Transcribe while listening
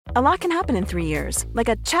A lot can happen in 3 years, like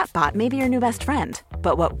a chatbot may be your new best friend.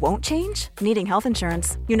 But what won't change? Needing health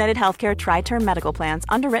insurance. United Healthcare Tri-Term Medical Plans,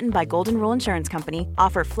 underwritten by Golden Rule Insurance Company,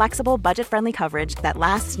 offer flexible, budget-friendly coverage that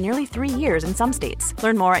lasts nearly 3 years in some states.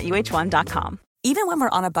 Learn more at uh1.com. Even when we're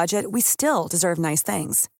on a budget, we still deserve nice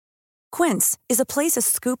things. Quince is a place to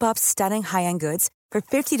scoop up stunning high-end goods for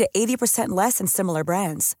 50 to 80% less than similar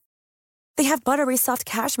brands. They have buttery soft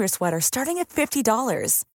cashmere sweaters starting at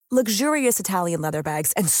 $50, luxurious Italian leather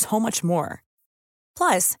bags, and so much more.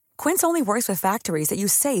 Plus, Quince only works with factories that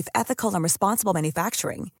use safe, ethical, and responsible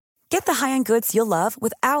manufacturing. Get the high-end goods you'll love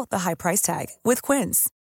without the high price tag with Quince.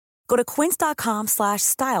 Go to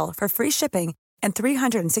quince.com/style for free shipping and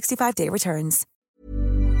 365-day returns.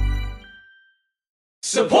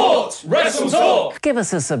 Support Wrestle Talk! Give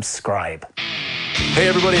us a subscribe. Hey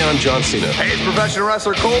everybody, I'm John Cena. Hey, it's professional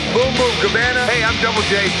wrestler Colt Boom Boom Cabana. Hey, I'm Double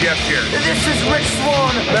J, Jeff Jarrett. This is Rich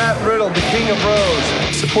Swann. Matt Riddle, the King of Bros.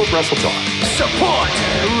 Support Wrestle Talk. Support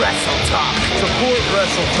Wrestle Talk. Support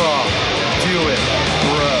Wrestle Talk. Do it,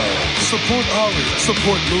 bro. Support Ollie.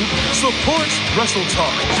 Support Luke. Support Wrestle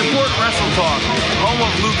Talk. Support Wrestle Talk. Home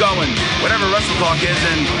of Luke Owen. Whatever Wrestle Talk is,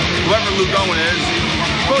 and whoever Luke Owen is,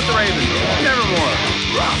 quote the Raven. Nevermore.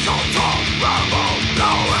 Wrestle Talk. Rambo.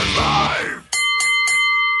 Now it's live.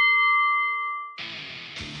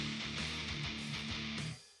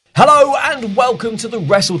 Hello and welcome to the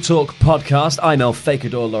Wrestle Talk podcast. I'm El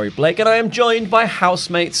Fakador Laurie Blake, and I am joined by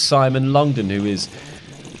housemate Simon Longden, who is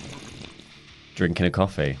drinking a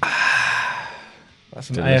coffee. That's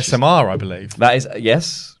an ASMR, I believe. That is,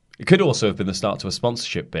 yes. It could also have been the start to a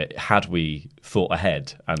sponsorship bit had we thought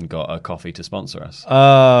ahead and got a coffee to sponsor us.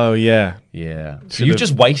 Oh, yeah. Yeah. So you've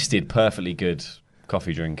just wasted perfectly good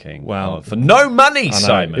coffee drinking. Wow. For no money,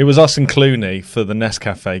 Simon. It was us and Clooney for the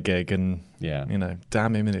Nescafe gig, and, yeah, you know,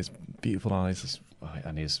 damn him and his beautiful eyes.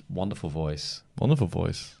 And his wonderful voice. Wonderful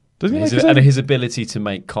voice. Doesn't he? And his ability to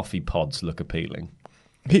make coffee pods look appealing.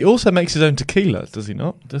 He also makes his own tequila, does he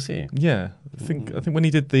not? Does he? Yeah. I think when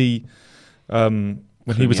he did the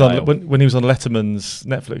when he was on Letterman's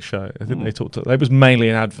Netflix show, I think they talked. It was mainly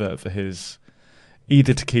an advert for his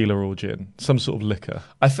either tequila or gin, some sort of liquor.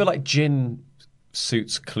 I feel like gin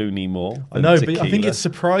suits Clooney more. I know, tequila. but I think it's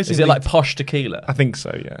surprising. Is it like posh tequila? I think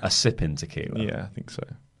so. Yeah, a sipping tequila. Yeah, I think so.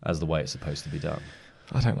 As the way it's supposed to be done.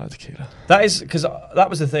 I don't like tequila. That is because that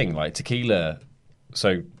was the thing. Like tequila.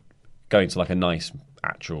 So going to like a nice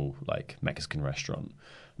actual like Mexican restaurant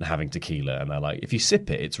and having tequila, and they're like, if you sip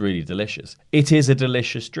it, it's really delicious. It is a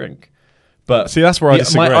delicious drink. But see, that's where I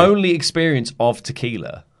disagree. My only experience of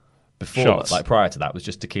tequila before, shots. like prior to that, was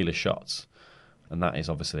just tequila shots, and that is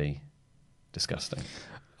obviously disgusting.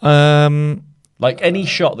 Like any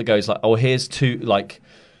shot that goes like, oh, here's two, like,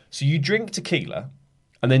 so you drink tequila,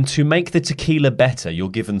 and then to make the tequila better, you're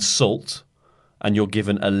given salt and you're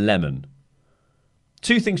given a lemon.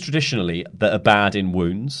 Two things traditionally that are bad in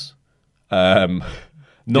wounds, not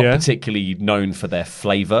particularly known for their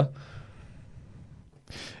flavour.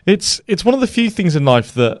 It's one of the few things in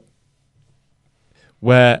life that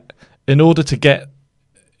where in order to get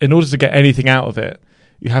anything out of it,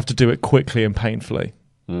 you have to do it quickly and painfully.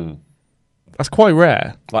 Mm. That's quite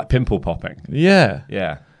rare. Like pimple popping. Yeah.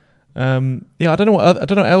 Yeah. I don't know what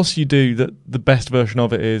else you do that the best version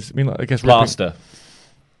of it is. I mean, like, I guess plaster.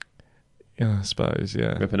 Yeah, I suppose.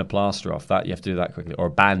 Yeah, ripping a plaster off, that you have to do that quickly, or a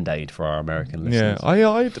Band-Aid for our American listeners.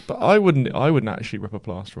 Yeah, I wouldn't actually rip a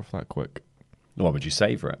plaster off that quick. Why would you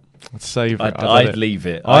savour it? I'd savour it. I'd leave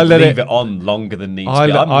it. I'd leave it on longer than needs to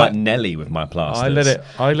be. I'm like Nelly with my plasters.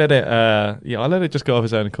 I let it just go off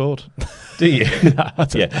its own accord. Do you? Yeah.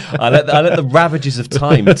 I let the ravages of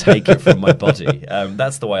time take it from my body.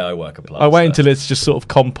 That's the way I work a plaster. I wait until it's just sort of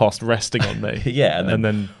compost resting on me. Yeah, and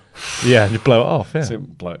then you blow it off. Yeah. So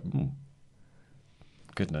blow it.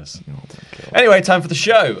 Goodness. Oh, anyway, time for the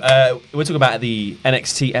show. We're talking about the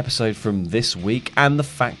NXT episode from this week and the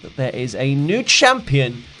fact that there is a new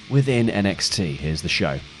champion within NXT. Here's the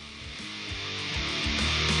show.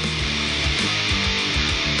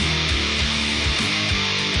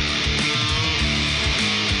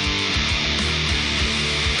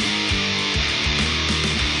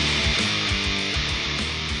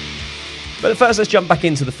 But first, let's jump back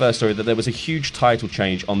into the first story, that there was a huge title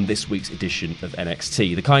change on this week's edition of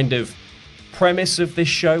NXT. The kind of premise of this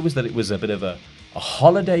show was that it was a bit of a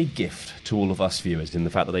holiday gift to all of us viewers, in the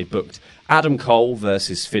fact that they booked Adam Cole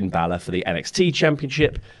versus Finn Balor for the NXT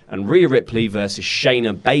Championship and Rhea Ripley versus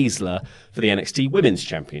Shayna Baszler for the NXT Women's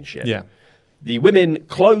Championship. Yeah. The women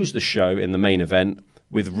closed the show in the main event,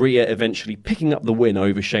 with Rhea eventually picking up the win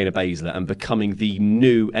over Shayna Baszler and becoming the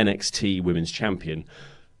new NXT Women's Champion.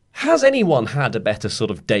 Has anyone had a better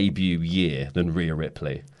sort of debut year than Rhea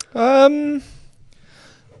Ripley? Not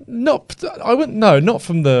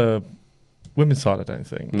from the women's side, I don't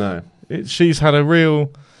think. No. She's had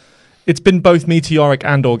it's been both meteoric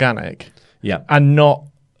and organic. Yeah. And not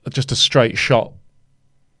just a straight shot,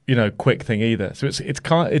 quick thing either. So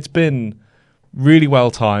it's been really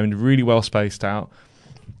well timed, really well spaced out.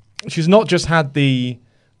 She's not just had the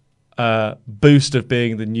boost of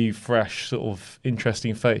being the new, fresh, sort of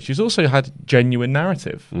interesting face. She's also had genuine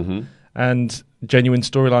narrative and genuine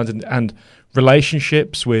storylines and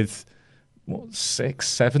relationships with 6,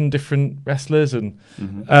 7 different wrestlers, and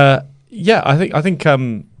I think.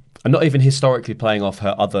 And not even historically playing off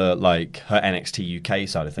her other, like, her NXT UK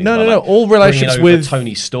side of things. No. All relationships with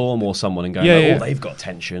Tony Storm or someone and going, they've got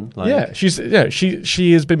tension. Like,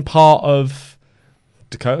 she has been part of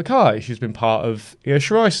Dakota Kai. She's been part of Io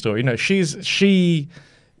Shirai's story. She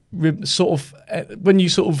sort of, when you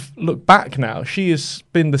sort of look back now, she has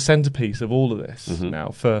been the centerpiece of all of this now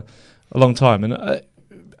for a long time. And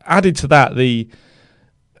added to that,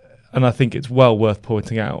 and I think it's well worth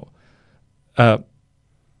pointing out,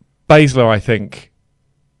 Baszler, I think,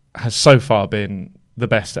 has so far been the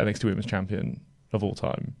best NXT Women's Champion of all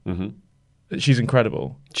time. Mm-hmm. She's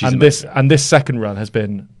incredible, and this second run has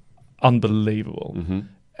been unbelievable. Mm-hmm.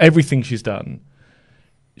 Everything she's done,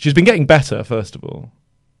 she's been getting better. First of all,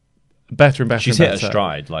 better and better. She's hit her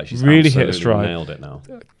stride. Like she's really hit her stride. Nailed it now.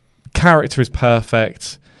 Character is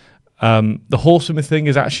perfect. The Horsewoman thing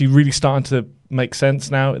is actually really starting to make sense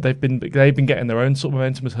now. They've been getting their own sort of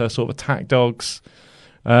momentum as her sort of attack dogs.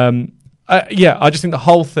 I just think the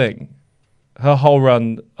whole thing, her whole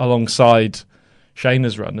run alongside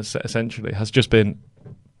Shayna's run, essentially, has just been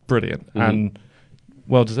brilliant and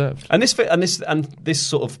well deserved. And this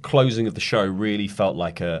sort of closing of the show really felt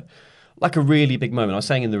like a really big moment. I was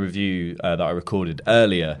saying in the review that I recorded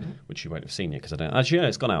earlier, which you won't have seen yet because I don't actually.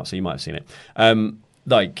 It's gone out, so you might have seen it. I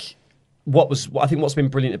think what's been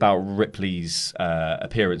brilliant about Ripley's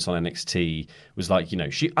appearance on NXT was I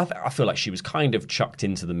feel like she was kind of chucked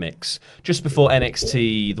into the mix just before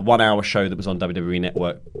NXT, the 1 hour show that was on WWE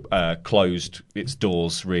Network closed its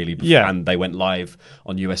doors really, and they went live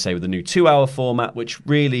on USA with a new 2 hour format, which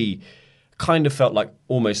really kind of felt like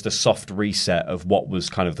almost a soft reset of what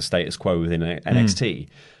was kind of the status quo within NXT.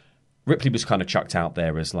 Ripley was kind of chucked out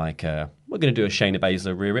there as like, we're going to do a Shayna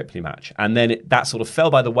Baszler Rhea Ripley match. And then that sort of fell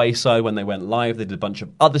by the wayside when they went live. They did a bunch of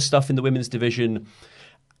other stuff in the women's division.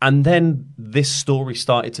 And then this story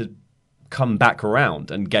started to come back around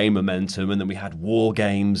and gain momentum. And then we had War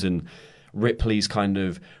Games and Ripley's kind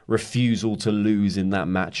of refusal to lose in that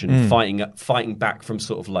match and fighting back from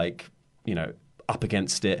sort of like, up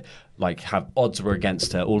against it, like have odds were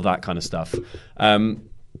against her, all that kind of stuff.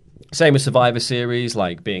 Same with Survivor Series,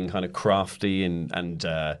 like being kind of crafty and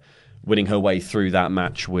winning her way through that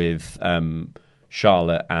match with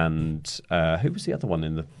Charlotte and who was the other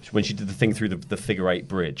one when she did the thing through the figure 8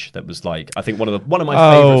 bridge? That was like I think one of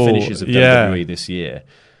my favorite finishes of WWE this year.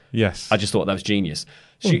 Yes, I just thought that was genius.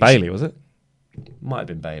 Bailey, was it? Might have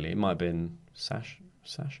been Bailey. It might have been Sasha,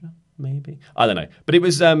 maybe. I don't know, but it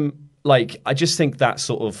was I just think that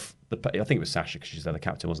sort of. I think it was Sasha because she's the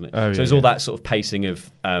captain, wasn't it? So it was all that sort of pacing of,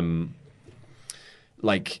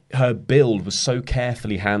 her build was so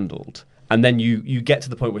carefully handled, and then you get to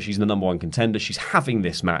the point where she's the number one contender. She's having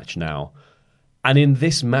this match now, and in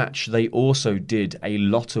this match they also did a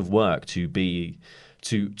lot of work to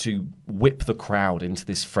whip the crowd into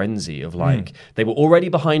this frenzy of they were already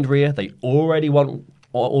behind Rhea, they already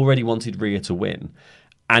wanted Rhea to win.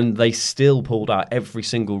 And they still pulled out every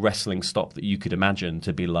single wrestling stop that you could imagine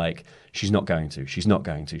to be like, she's not going to, she's not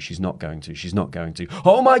going to, she's not going to, she's not going to.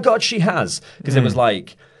 Oh my God, she has. Because it was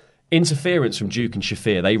like interference from Duke and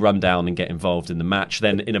Shafir. They run down and get involved in the match.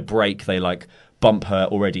 Then in a break, they bump her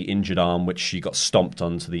already injured arm, which she got stomped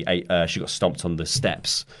onto she got stomped on the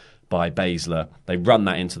steps by Baszler. They run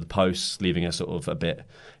that into the posts, leaving her sort of a bit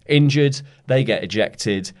injured. They get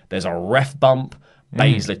ejected. There's a ref bump.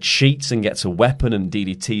 Baszler cheats and gets a weapon and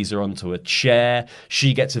DDTs her onto a chair.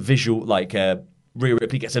 She gets a visual, Rhea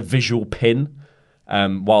Ripley gets a visual pin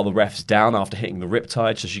while the ref's down after hitting the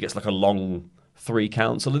riptide. So she gets a long 3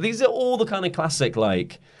 count. So these are all the kind of classic, you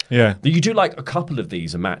do a couple of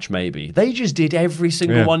these a match maybe. They just did every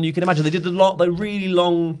single one you can imagine. They did the really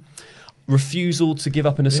long refusal to give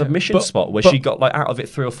up in a submission spot where she got out of it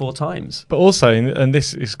 3 or 4 times. But also, and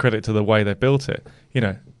this is credit to the way they built it,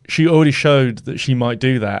 she already showed that she might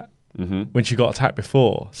do that when she got attacked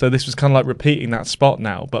before. So this was kind of repeating that spot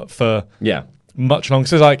now, but for much longer.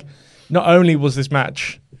 So not only was this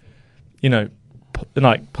match,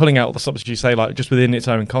 pulling out all the stops, as you say, just within its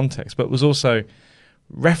own context, but was also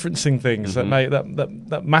referencing things that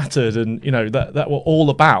mattered, and that were all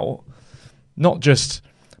about, not just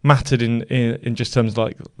mattered in just terms of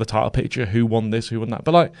like the title picture, who won this, who won that,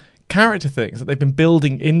 but like character things that they've been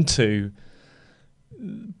building into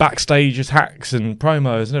backstage attacks and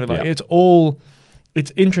promos and everything. Like,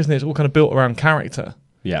 it's interesting. It's all kind of built around character,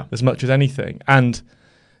 as much as anything. And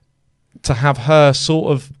to have her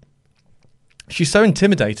sort of, she's so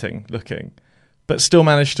intimidating looking, but still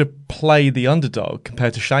managed to play the underdog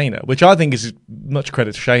compared to Shayna, which I think is much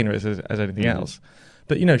credit to Shayna as anything else.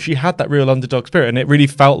 But she had that real underdog spirit, and it really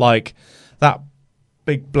felt like that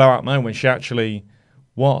big blowout moment when she actually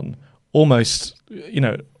won. Almost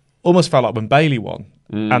felt like when Bayley won,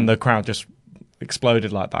 and the crowd just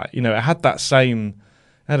exploded like that. It had that same,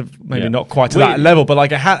 maybe not quite to that level, but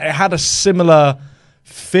like it had a similar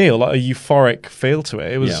feel, like a euphoric feel to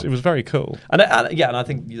it. It was very cool. And I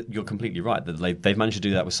think you're completely right that they've managed to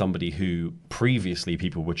do that with somebody who previously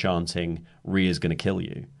people were chanting Rhea's going to kill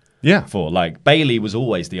you. Yeah. For like Bayley was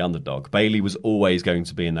always the underdog. Bayley was always going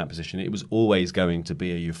to be in that position. It was always going to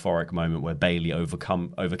be a euphoric moment where Bayley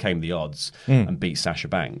overcame the odds and beat Sasha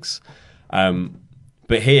Banks.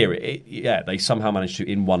 But here, they somehow managed to,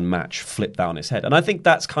 in one match, flip that on its head. And I think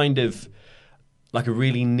that's kind of like a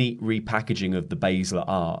really neat repackaging of the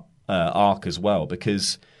Baszler arc as well,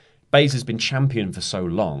 because Baszler's been champion for so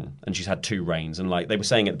long, and she's had 2 reigns. And like they were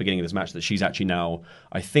saying at the beginning of this match that she's actually now,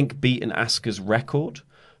 I think, beaten Asuka's record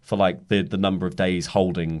for like the number of days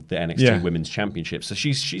holding the NXT Women's Championship. So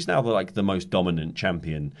she's now the most dominant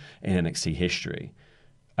champion in NXT history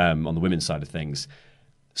on the women's side of things.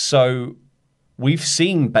 So we've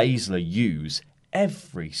seen Baszler use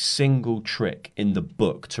every single trick in the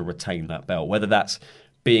book to retain that belt, whether that's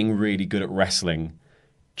being really good at wrestling,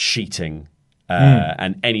 cheating,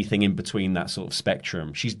 and anything in between that sort of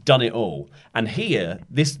spectrum. She's done it all. And here,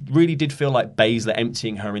 this really did feel like Baszler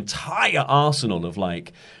emptying her entire arsenal of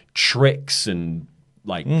like tricks and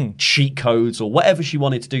like cheat codes or whatever she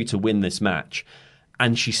wanted to do to win this match.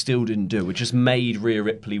 And she still didn't do it, which just made Rhea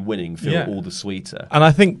Ripley winning feel all the sweeter. And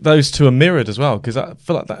I think those two are mirrored as well, because I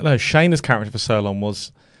feel like that. No, Shayna's character for so long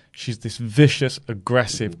was she's this vicious,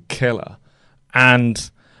 aggressive killer. And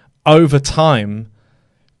over time,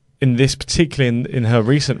 in this, particularly in her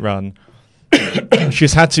recent run,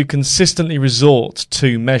 she's had to consistently resort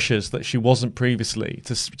to measures that she wasn't previously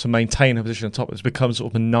to maintain her position at the top. It's become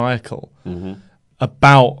sort of maniacal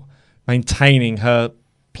about maintaining her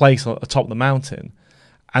place at the top of the mountain.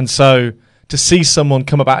 And so to see someone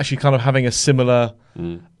come about actually kind of having a similar, I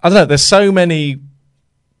don't know, there's so many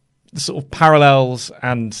sort of parallels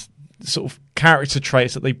and sort of character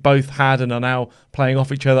traits that they both had and are now playing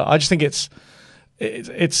off each other. I just think it's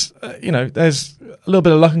there's a little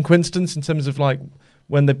bit of luck and coincidence in terms of like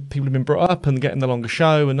when the people have been brought up and getting the longer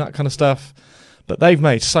show and that kind of stuff. But they've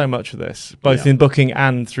made so much of this, both in booking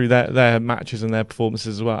and through their matches and their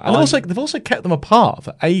performances as well. And they've also kept them apart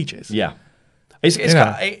for ages. Yeah.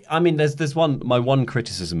 I mean, there's my one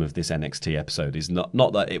criticism of this NXT episode is not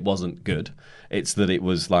that it wasn't good. It's that it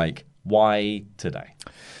was like, why today?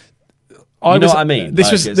 You know what I mean?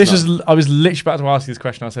 I was literally about to ask you this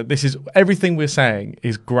question. I said, this is everything we're saying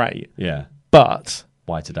is great. Yeah. But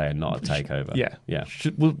why today and not a takeover? Yeah. Yeah.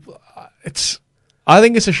 I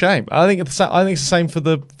think it's a shame. I think it's the same for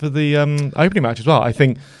the opening match as well. I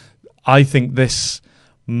think this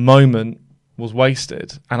moment was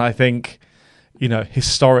wasted, and I think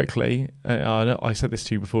historically, I said this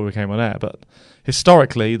to you before we came on air, but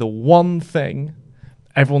historically, the one thing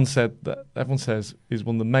everyone says is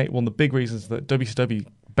one of the big reasons that WCW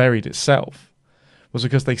buried itself was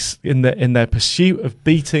because they in their pursuit of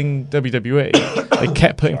beating WWE, they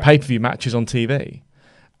kept putting pay-per-view matches on TV,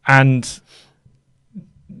 and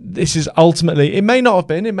this is ultimately, it may not have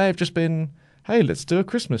been, it may have just been, hey, let's do a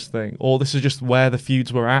Christmas thing, or this is just where the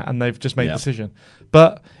feuds were at and they've just made a decision.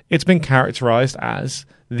 But it's been characterized as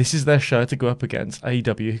this is their show to go up against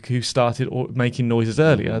AEW, who started making noises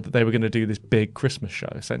earlier that they were going to do this big Christmas show,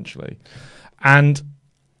 essentially. And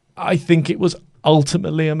I think it was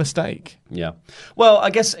ultimately a mistake. Yeah. Well, I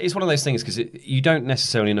guess it's one of those things because you don't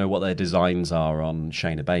necessarily know what their designs are on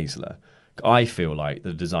Shayna Baszler. I feel like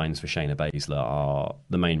the designs for Shayna Baszler are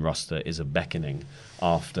the main roster is a beckoning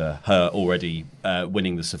after her already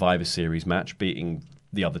winning the Survivor Series match, beating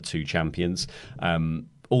the other 2 champions.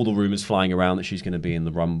 All the rumours flying around that she's going to be in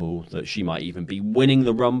the Rumble, that she might even be winning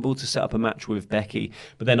the Rumble to set up a match with Becky.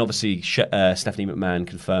 But then obviously Stephanie McMahon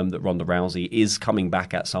confirmed that Ronda Rousey is coming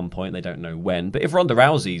back at some point. They don't know when. But if Ronda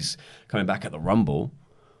Rousey's coming back at the Rumble,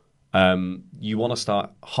 you want to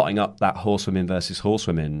start hotting up that horsewomen versus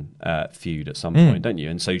horsewomen feud at some point, don't you?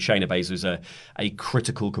 And so Shayna Baszler is a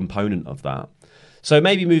critical component of that. So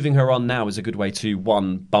maybe moving her on now is a good way to,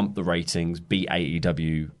 one, bump the ratings, beat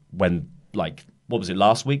AEW when, like, what was it,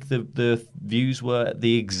 last week? The views were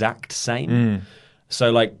the exact same.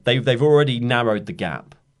 So, like, they've already narrowed the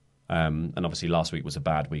gap. And obviously last week was a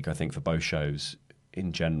bad week, I think, for both shows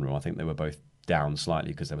in general. I think they were both down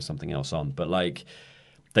slightly because there was something else on. But, like,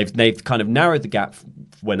 they've kind of narrowed the gap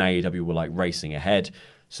when AEW were, like, racing ahead.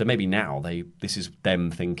 So maybe now this is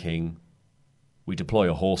them thinking, we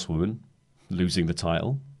deploy a horsewoman losing the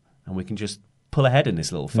title, and we can just pull ahead in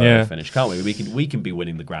this little photo finish, can't we? We can be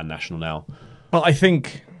winning the Grand National now. Well, I just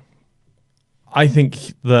think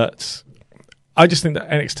that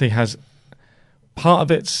NXT has, part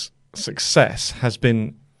of its success has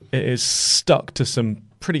been, it is stuck to some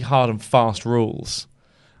pretty hard and fast rules,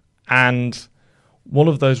 and one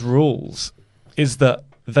of those rules is that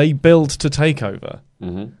they build to TakeOver,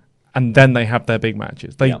 and then they have their big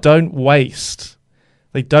matches. They don't waste.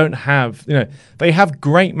 They don't have, they have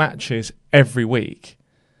great matches every week.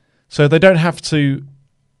 So they don't have to,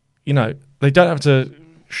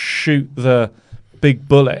 shoot the big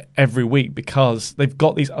bullet every week because they've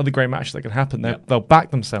got these other great matches that can happen. They'll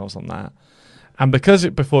back themselves on that. And because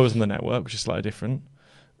before it was on the network, which is slightly different,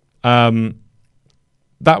 that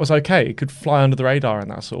was okay. It could fly under the radar in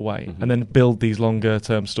that sort of way and then build these longer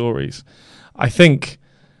term stories. I think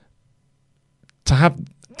to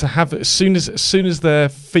have as soon as their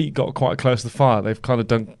feet got quite close to the fire, they've kind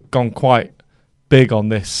of gone quite big on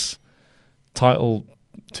this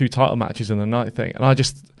two title matches in the night thing, and I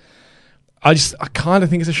kind of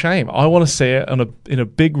think it's a shame. I want to see it in a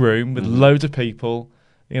big room with loads of people,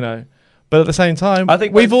 But at the same time, I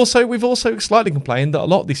think we've also slightly complained that a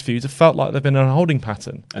lot of these feuds have felt like they've been in a holding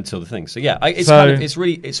pattern until the thing. So yeah,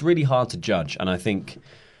 it's really hard to judge, and I think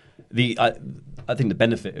I think the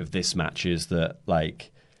benefit of this match is that,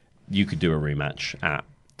 like, you could do a rematch at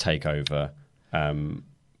TakeOver,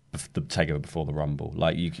 the TakeOver before the Rumble.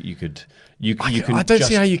 Like you can. I don't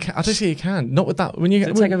see how you can. I don't see how you can. Not with that. When you get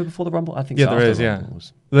TakeOver before the Rumble, I think. Yeah, there is. Yeah,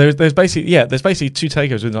 there's basically two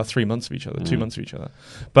TakeOvers within like 3 months of each other, 2 months of each other.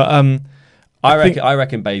 But I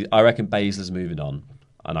reckon Baszler's moving on,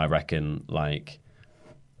 and I reckon like.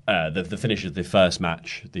 The finish of the first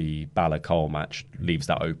match, the Balor-Cole match, leaves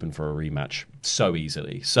that open for a rematch so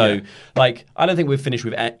easily. So, like, I don't think we're finished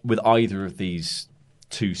with either of these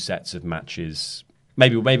two sets of matches.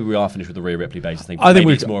 Maybe we are finished with the Rhea Ripley Baszler thing. But I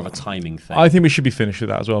think it's more of a timing thing. I think we should be finished with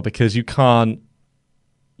that as well, because you can't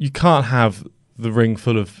have the ring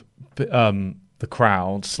full of the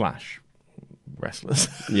crowd / wrestlers.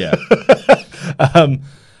 Yeah.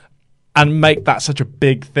 And make that such a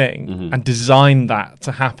big thing and design that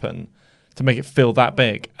to happen, to make it feel that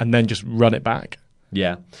big, and then just run it back.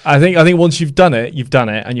 Yeah, I think once you've done it,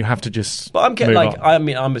 and you have to just. But I'm getting like,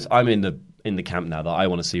 on. I'm in the camp now that I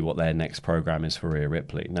want to see what their next program is for Rhea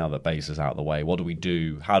Ripley. Now that Baszler's out of the way, what do we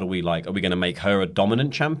do? How do we are we going to make her a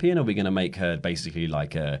dominant champion? Are we going to make her basically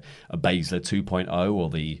like a Baszler 2.0 or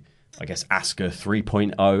the, I guess, Asuka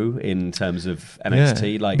 3.0 in terms of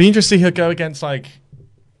NXT? Yeah. Like, be interesting to see her go against like.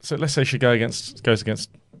 So let's say she goes against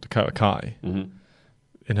Dakota Kai in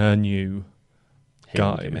her new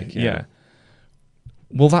guy. Gimmick, yeah.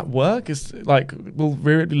 Will that work? Will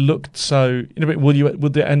Rhea Ripley look so?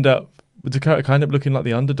 Would Dakota Kai end up looking like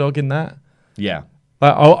the underdog in that? Yeah.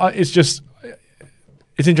 It's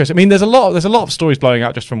interesting. I mean, there's a lot of stories blowing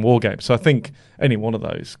out just from War Games. So I think any one of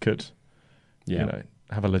those could,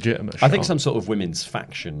 have a legitimate shot. I think some sort of women's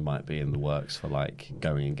faction might be in the works for like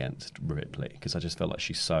going against Ripley, because I just feel like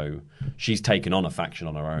she's taken on a faction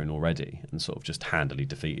on her own already and sort of just handily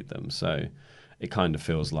defeated them. So it kind of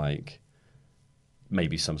feels like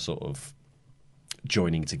maybe some sort of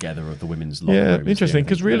joining together of the women's locker room. Yeah, interesting,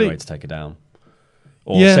 because really way to take her down,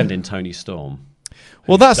 or send in Toni Storm.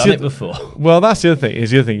 Well, that's done it before. Well, that's the other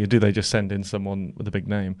thing. Do they just send in someone with a big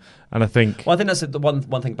name? And I think. Well, I think that's the one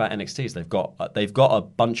thing about NXT is they've got a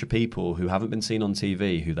bunch of people who haven't been seen on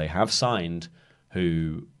TV, who they have signed,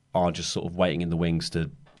 who are just sort of waiting in the wings to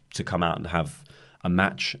come out and have a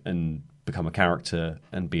match and become a character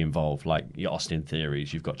and be involved. Like your Austin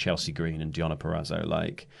Theories, you've got Chelsea Green and Deonna Purrazzo.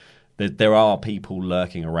 Like there are people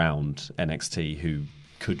lurking around NXT who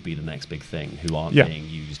could be the next big thing, who aren't being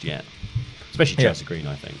used yet. Especially Chelsea Green,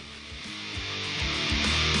 I think.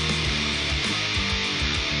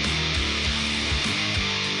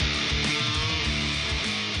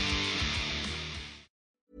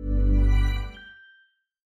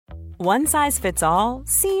 One size fits all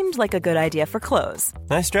seemed like a good idea for clothes.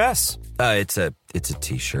 Nice dress. It's a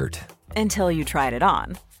t-shirt. Until you tried it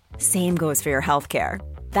on. Same goes for your healthcare.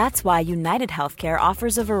 That's why United Healthcare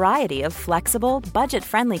offers a variety of flexible,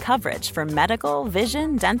 budget-friendly coverage for medical,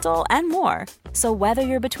 vision, dental, and more. So whether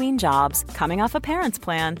you're between jobs, coming off a parent's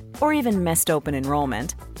plan, or even missed open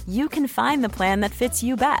enrollment, you can find the plan that fits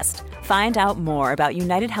you best. Find out more about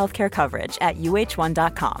United Healthcare coverage at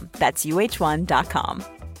uh1.com. That's uh1.com.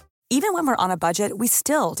 Even when we're on a budget, we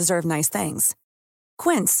still deserve nice things.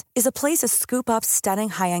 Quince is a place to scoop up stunning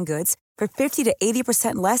high-end goods for 50 to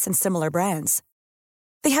 80% less than similar brands.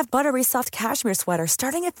 They have buttery soft cashmere sweaters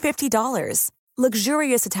starting at $50,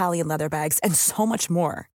 luxurious Italian leather bags, and so much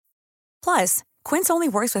more. Plus, Quince only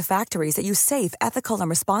works with factories that use safe, ethical,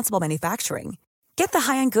 and responsible manufacturing. Get the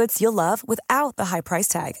high-end goods you'll love without the high price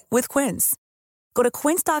tag with Quince. Go to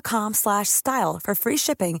quince.com/style for free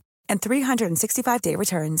shipping and 365-day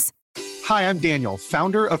returns. Hi, I'm Daniel,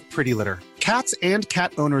 founder of Pretty Litter. Cats and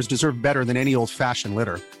cat owners deserve better than any old-fashioned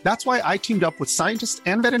litter. That's why I teamed up with scientists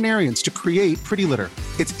and veterinarians to create Pretty Litter.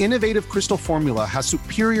 Its innovative crystal formula has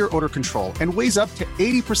superior odor control and weighs up to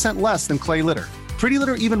 80% less than clay litter. Pretty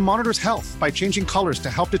Litter even monitors health by changing colors to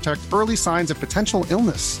help detect early signs of potential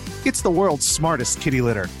illness. It's the world's smartest kitty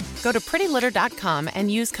litter. Go to prettylitter.com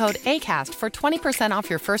and use code ACAST for 20% off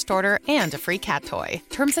your first order and a free cat toy.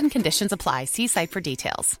 Terms and conditions apply. See site for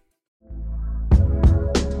details.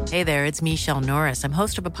 Hey there, it's Michelle Norris. I'm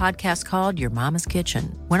host of a podcast called Your Mama's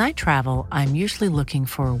Kitchen. When I travel, I'm usually looking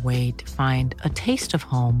for a way to find a taste of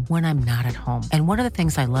home when I'm not at home. And one of the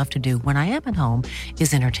things I love to do when I am at home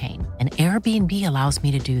is entertain. And Airbnb allows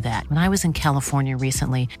me to do that. When I was in California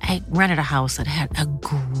recently, I rented a house that had a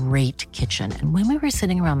great kitchen. And when we were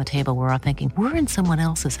sitting around the table, we were all thinking, we're in someone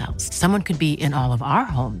else's house. Someone could be in all of our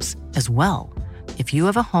homes as well. If you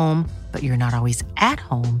have a home, but you're not always at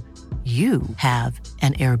home, you have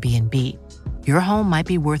an Airbnb. Your home might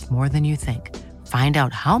be worth more than you think. Find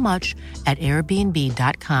out how much at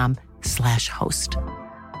airbnb.com/host.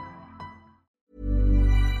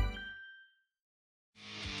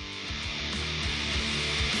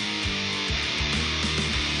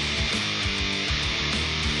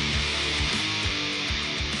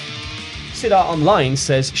 Siddharth Online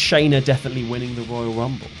says Shayna definitely winning the Royal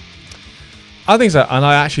Rumble. I think so, and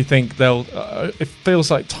I actually think they'll. It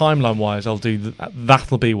feels like timeline-wise, I'll do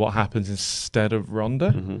that'll be what happens instead of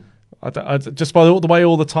Ronda. Mm-hmm. Just by the way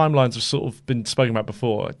all the timelines have sort of been spoken about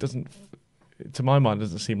before, it doesn't, to my mind, it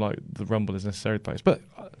doesn't seem like the Rumble is necessarily the place. But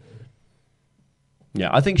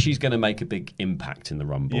yeah, I think she's going to make a big impact in the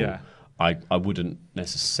Rumble. Yeah. I wouldn't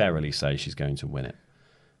necessarily say she's going to win it,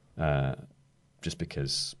 just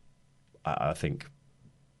because I think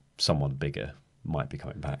someone bigger might be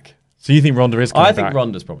coming back. So you think Ronda is coming back? I think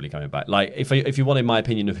Ronda's probably coming back. Like, if you wanted my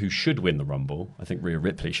opinion of who should win the Rumble, I think Rhea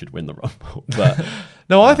Ripley should win the Rumble. But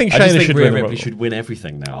no, I think Shayna should win the Rumble. Rhea Ripley should win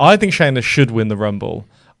everything now. I think Shayna should win the Rumble.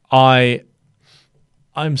 I'm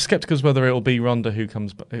skeptical as whether it will be Ronda who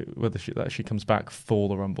comes, whether she comes back for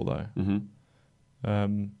the Rumble though. Mm-hmm.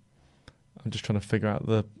 I'm just trying to figure out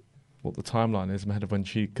what the timeline is ahead of when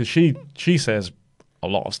because she says a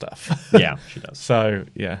lot of stuff. Yeah, she does. So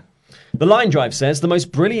yeah. The Line Drive says, the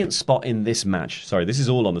most brilliant spot in this match... Sorry, this is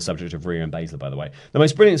all on the subject of Rhea and Baszler, by the way. The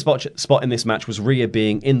most brilliant spot in this match was Rhea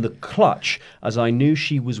being in the clutch, as I knew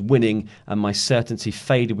she was winning, and my certainty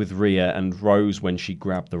faded with Rhea and rose when she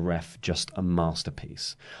grabbed the ref. Just a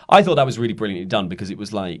masterpiece. I thought that was really brilliantly done, because it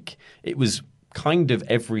was kind of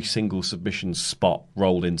every single submission spot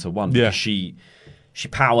rolled into one. Yeah. She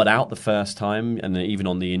powered out the first time, and then even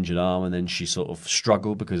on the injured arm, and then she sort of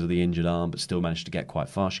struggled because of the injured arm, but still managed to get quite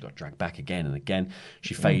far. She got dragged back again and again.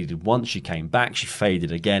 She faded once, she came back, she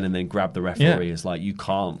faded again, and then grabbed the referee. Yeah. It's like, you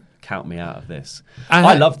can't count me out of this. And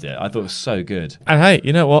I loved it. I thought it was so good. And hey,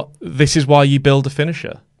 you know what? This is why you build a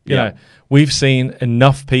finisher. You know, we've seen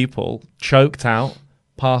enough people choked out,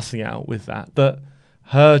 passing out with that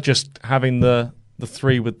her just having the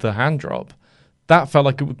three with the hand drop, that felt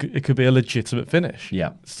like it could be a legitimate finish.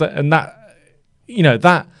 Yeah. So, and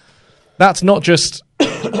that's not just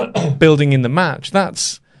building in the match.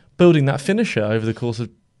 That's building that finisher over the course of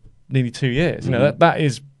nearly 2 years. You know, that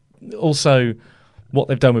is also what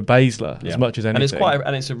they've done with Baszler as much as anything.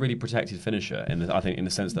 And it's a really protected finisher. I think in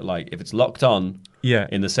the sense that, like, if it's locked on,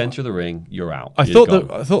 in the center of the ring, you're out. I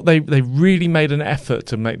thought they really made an effort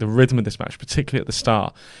to make the rhythm of this match, particularly at the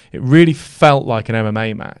start. It really felt like an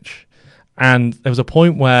MMA match. And there was a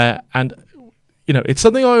point where, and you know, it's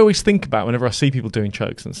something I always think about whenever I see people doing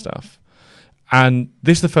chokes and stuff. And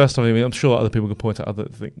this is the first time. I'm sure other people can point out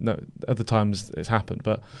other times it's happened,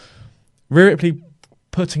 but Rhea Ripley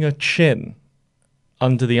putting her chin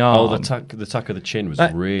under the arm. Oh, the tuck of the chin was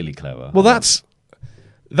really clever. Well, that's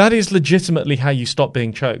that is legitimately how you stop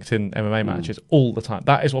being choked in MMA matches all the time.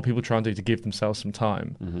 That is what people try and do to give themselves some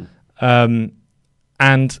time.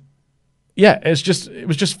 And yeah, it was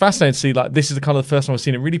just fascinating to see. Like, this is the kind of the first time I've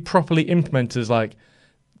seen it really properly implemented. As like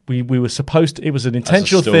we were supposed to. It was an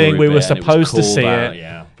intentional thing. We were supposed to see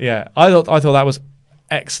it. Yeah. I thought that was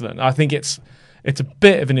excellent. I think it's a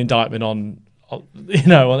bit of an indictment on. Like,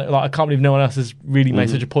 I can't believe no one else has really made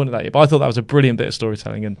such a point of that yet. But I thought that was a brilliant bit of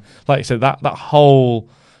storytelling, and like you said, that whole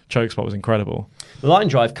choke spot was incredible. The Line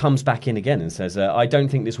Drive comes back in again and says, I don't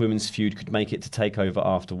think this women's feud could make it to TakeOver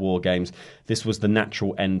after War Games. This was the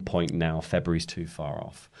natural end point now. February's too far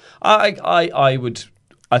off. I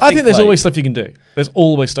think there's always stuff you can do. There's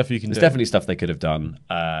always stuff you can do. There's definitely stuff they could have done.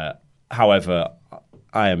 However,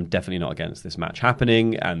 I am definitely not against this match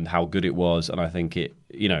happening and how good it was. And I think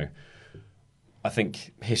I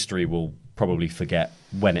think history will probably forget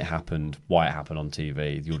when it happened, why it happened on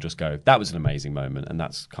TV. You'll just go, that was an amazing moment, and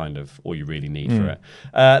that's kind of all you really need for it.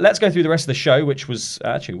 Let's go through the rest of the show, which was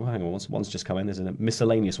hang on, one's just come in. There's a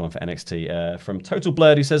miscellaneous one for NXT from Total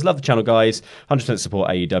Blurred, who says, love the channel, guys. 100% support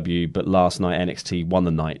AEW, but last night NXT won the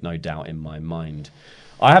night, no doubt in my mind.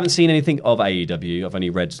 I haven't seen anything of AEW. I've only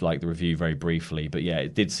read the review very briefly, but yeah,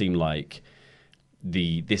 it did seem like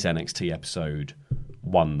this NXT episode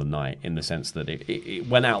won the night, in the sense that it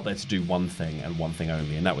went out there to do one thing and one thing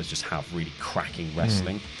only, and that was just have really cracking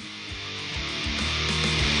wrestling.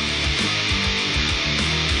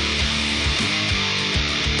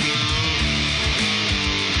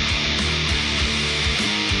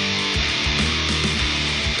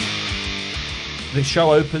 The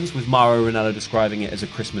show opens with Mauro Ranallo describing it as a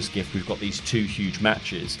Christmas gift. We've got these two huge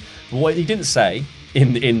matches. But what he didn't say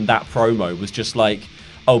in that promo was just like,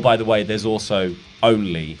 oh, by the way, there's also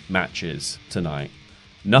only matches tonight.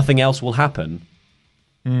 Nothing else will happen.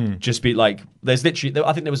 Just be like, there's literally,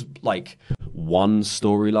 I think there was like one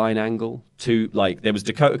storyline angle. There was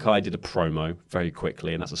Dakota Kai did a promo very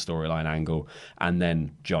quickly, and that's a storyline angle, and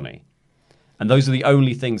then Johnny. And those are the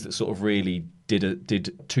only things that sort of really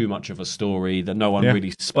did too much of a story, that no one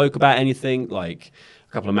really spoke about anything. Like,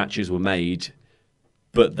 a couple of matches were made,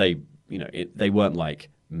 but they weren't like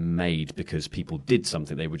made because people did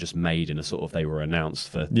something. They were just made in a sort of, they were announced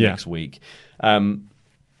for next week.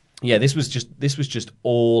 This was just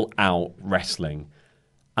all out wrestling.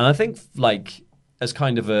 And I think, like, as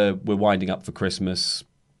kind of we're winding up for Christmas,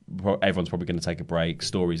 everyone's probably going to take a break.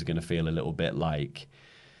 Stories are going to feel a little bit like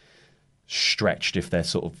stretched if they're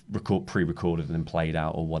sort of pre-recorded and then played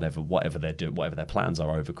out, or whatever they're doing, whatever their plans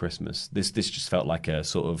are over Christmas. This just felt like a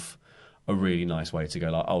sort of a really nice way to go,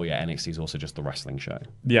 like, oh yeah, NXT is also just the wrestling show.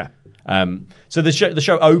 Yeah. So the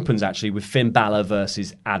show opens actually with Finn Balor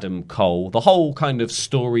versus Adam Cole. The whole kind of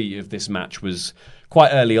story of this match was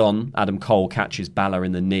quite early on. Adam Cole catches Balor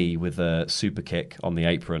in the knee with a super kick on the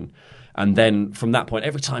apron. And then from that point,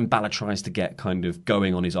 every time Balor tries to get kind of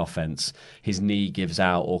going on his offense, his knee gives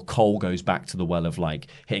out, or Cole goes back to the well of like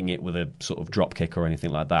hitting it with a sort of drop kick or anything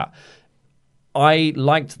like that. I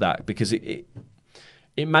liked that because it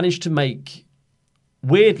managed to make,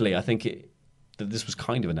 weirdly, I think that this was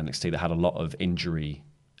kind of an NXT that had a lot of injury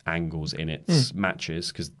angles in its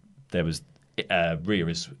matches, because there was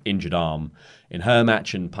Rhea's injured arm in her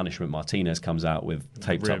match, and Punishment Martinez comes out with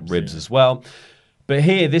taped up ribs as well. But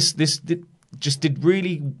here, this did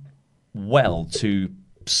really well to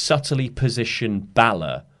subtly position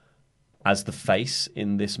Balor as the face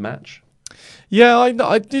in this match. Yeah,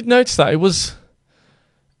 I did notice that. It was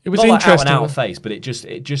not interesting. Like out and out face, but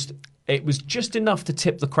it was just enough to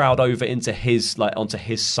tip the crowd over into onto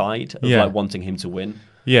his side of like wanting him to win.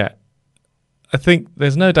 Yeah, I think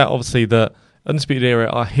there's no doubt, obviously, that Undisputed Era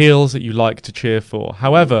are heels that you like to cheer for.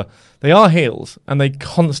 However, they are heels, and they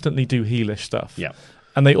constantly do heelish stuff. Yeah,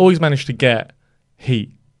 and they always manage to get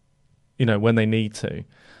heat, when they need to.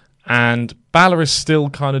 And Balor is still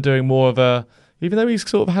kind of doing more of a, even though he's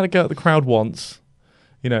sort of had a go at the crowd once,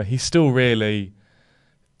 he's still really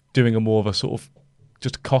doing a more of a sort of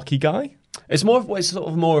just a cocky guy. It's sort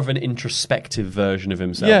of more of an introspective version of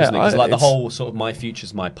himself, isn't it? It's like the whole sort of my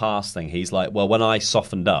future's my past thing. He's like, well, when I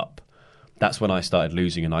softened up, that's when I started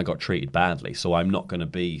losing and I got treated badly, so I'm not going to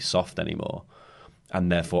be soft anymore,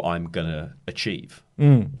 and therefore I'm going to achieve.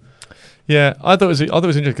 Yeah, I thought it was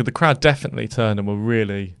interesting because the crowd definitely turned and were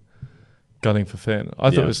really gunning for Finn. I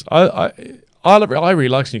thought it was I really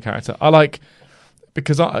like his new character. I like,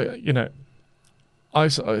 because I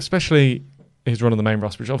especially his run on the main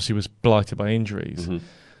roster, which obviously was blighted by injuries,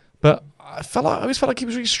 but I always felt like he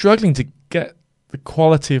was really struggling to get the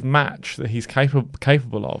quality of match that he's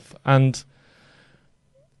capable of, and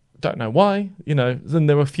don't know why. Then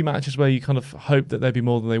there were a few matches where you kind of hoped that there'd be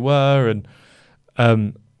more than they were, and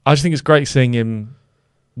I just think it's great seeing him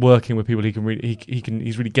working with people.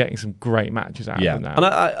 He's really getting some great matches out of them now.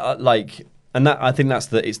 And I think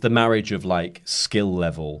it's the marriage of like skill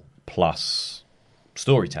level plus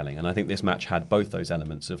storytelling, and I think this match had both those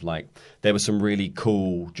elements of like there were some really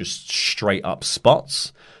cool just straight up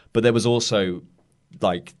spots, but there was also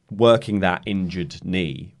like working that injured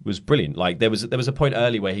knee was brilliant. Like there was a point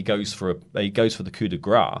early where he goes for the coup de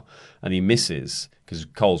grace and he misses because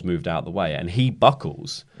Cole's moved out of the way and he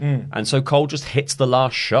buckles, and so Cole just hits the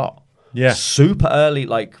last shot. Yeah, super early,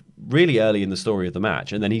 like really early in the story of the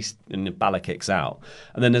match, and then Balor kicks out,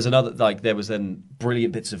 and then there's another like there was then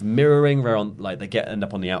brilliant bits of mirroring where they end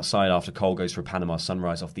up on the outside after Cole goes for a Panama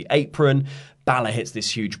Sunrise off the apron. Balor hits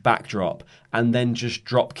this huge backdrop and then just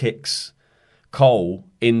drop kicks Cole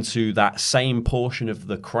into that same portion of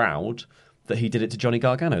the crowd that he did it to Johnny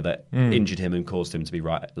Gargano that injured him and caused him to be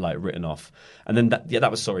written off. And then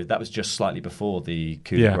that was just slightly before the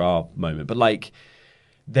coup de grace moment, but like.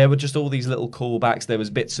 There were just all these little callbacks. There was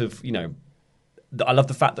bits of, I love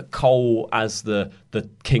the fact that Cole as the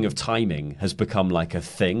king of timing has become like a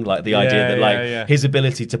thing. Like the idea that his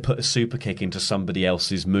ability to put a super kick into somebody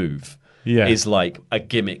else's move is like a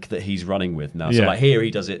gimmick that he's running with now. So like here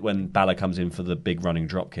he does it when Balor comes in for the big running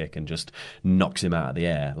drop kick and just knocks him out of the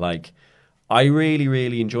air. Like I really,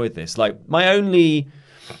 really enjoyed this. Like my only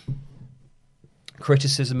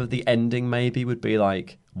criticism of the ending maybe would be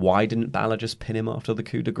like, why didn't Balor just pin him after the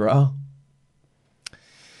coup de grace?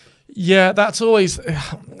 Yeah, that's always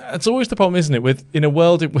the problem, isn't it? In a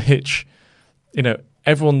world in which,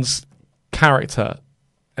 everyone's character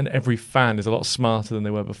and every fan is a lot smarter than they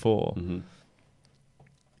were before. Mm-hmm.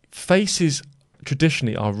 Faces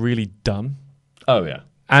traditionally are really dumb. Oh yeah,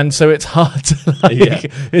 and so it's hard to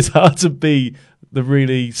it's hard to be the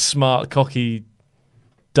really smart, cocky,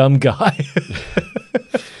 dumb guy.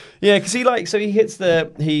 Yeah, because he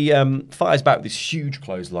fires back with this huge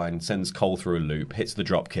clothesline, sends Cole through a loop, hits the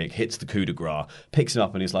drop kick, hits the coup de grace, picks him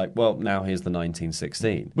up, and he's like, "Well, now here's the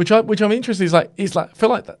 1916." Which I'm interested. I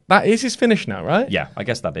feel like that is his finish now, right? Yeah, I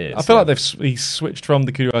guess that is. I feel like he's switched from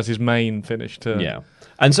the coup de grace as his main finish to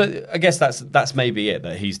And so I guess that's maybe it,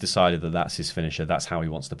 that he's decided that that's his finisher. That's how he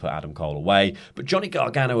wants to put Adam Cole away. But Johnny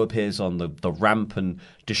Gargano appears on the ramp and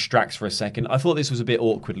distracts for a second. I thought this was a bit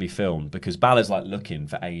awkwardly filmed because Balor's like looking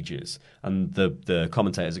for ages and the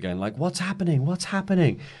commentators are going like, what's happening? What's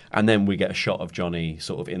happening? And then we get a shot of Johnny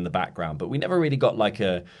sort of in the background. But we never really got like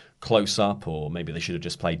a close up, or maybe they should have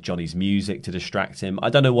just played Johnny's music to distract him.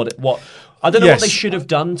 I don't know what they should have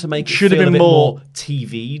done to make it feel a bit more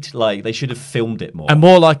TV'd. Like they should have filmed it more, and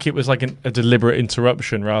more like it was like a deliberate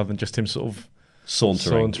interruption rather than just him sort of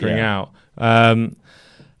sauntering out.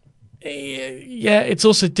 It's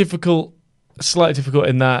also slightly difficult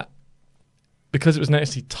in that because it was an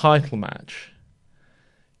NXT title match.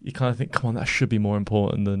 You kind of think, come on, that should be more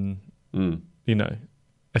important than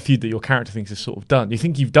a feud that your character thinks is sort of done. You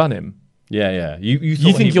think you've done him. Yeah. You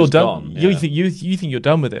think you're done. Gone. Yeah. You think you're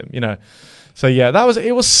done with him. So yeah,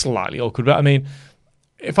 it was slightly awkward. But I mean,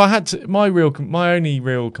 if I had to, my only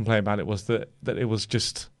real complaint about it was that it was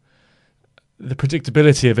just the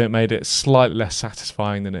predictability of it made it slightly less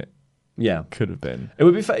satisfying than it could have been. It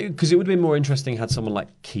would be because it would have been more interesting had someone like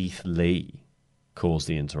Keith Lee cause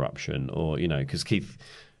the interruption, or because Keith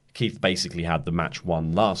basically had the match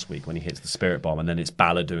won last week when he hits the Spirit Bomb, and then it's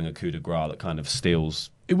Balor doing a coup de grace that kind of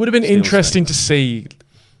steals. It would have been interesting to see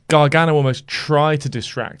Gargano almost try to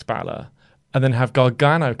distract Balor and then have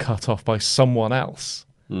Gargano cut off by someone else.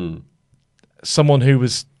 Someone who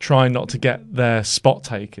was trying not to get their spot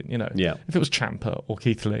taken, If it was Ciampa or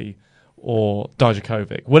Keith Lee or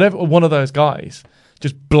Dijakovic, whatever, one of those guys,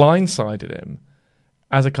 just blindsided him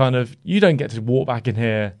as a kind of, you don't get to walk back in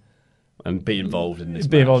here and be involved in this.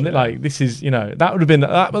 Like this is, that would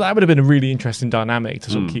have been a really interesting dynamic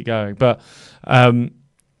to sort of keep going. But I'm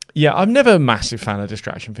never a massive fan of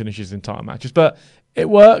distraction finishes in title matches, but it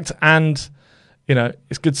worked, and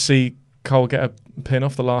it's good to see Cole get a pin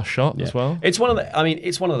off the last shot as well. It's one of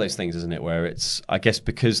those things, isn't it, where it's, I guess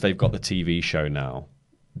because they've got the TV show now,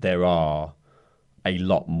 there are a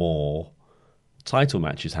lot more title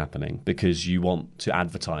matches happening because you want to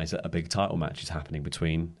advertise that a big title match is happening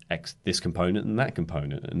between this component and that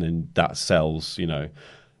component, and then that sells,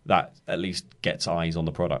 that at least gets eyes on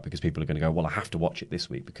the product because people are going to go, well, I have to watch it this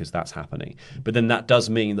week because that's happening. But then that does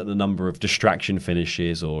mean that the number of distraction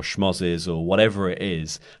finishes or schmozzes or whatever it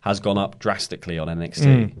is has gone up drastically on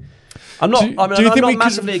NXT. I'm not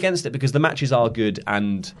massively against it because the matches are good,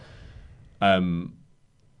 and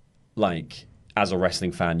as a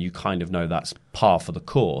wrestling fan, you kind of know that's par for the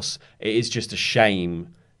course. It is just a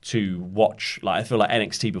shame to watch. Like I feel like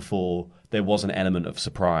NXT before there was an element of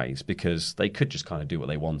surprise because they could just kind of do what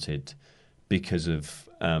they wanted because of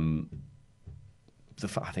I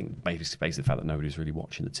think basically the fact that nobody was really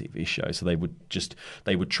watching the TV show, so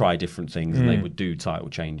they would try different things and they would do title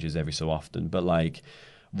changes every so often. But like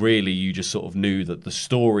really, you just sort of knew that the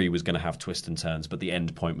story was going to have twists and turns, but the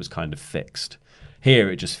end point was kind of fixed. Here,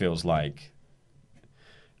 it just feels like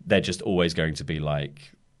they're just always going to be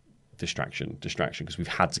like distraction, because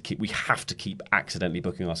we have to keep accidentally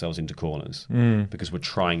booking ourselves into corners because we're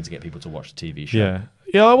trying to get people to watch the TV show.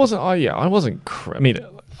 Yeah. I wasn't. I mean,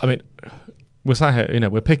 we're sat here,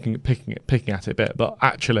 we're picking at it a bit, but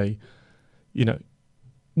actually,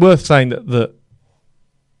 worth saying that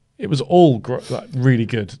it was all really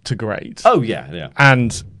good to great. Oh yeah.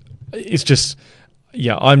 And it's just.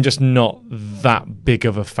 Yeah, I'm just not that big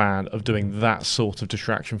of a fan of doing that sort of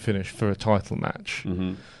distraction finish for a title match.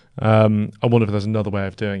 Mm-hmm. I wonder if there's another way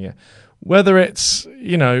of doing it. Whether it's,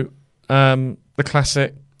 the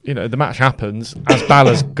classic, the match happens, as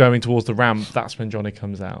Balor's going towards the ramp, that's when Johnny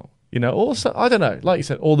comes out. Also, I don't know, like you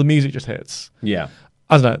said, all the music just hits. Yeah.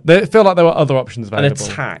 I don't know. They feel like there were other options available.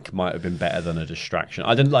 An attack might have been better than a distraction.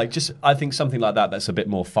 I think something like that's a bit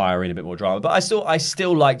more fiery and a bit more drama. But I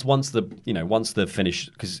still liked once the finish,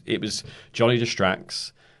 because it was Johnny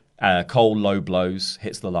distracts, Cole low blows,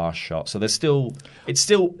 hits the last shot. So that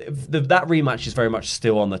rematch is very much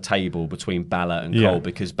still on the table between Balor and Cole,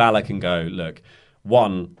 because Balor can go, look,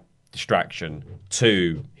 1, distraction,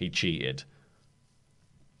 2, he cheated.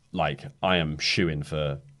 Like, I am shooing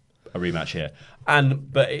for a rematch here.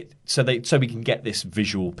 So we can get this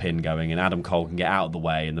visual pin going, and Adam Cole can get out of the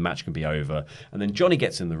way, and the match can be over. And then Johnny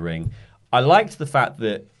gets in the ring. I liked the fact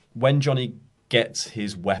that when Johnny gets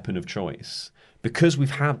his weapon of choice, because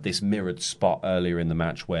we've had this mirrored spot earlier in the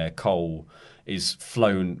match where Cole is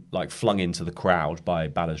flung into the crowd by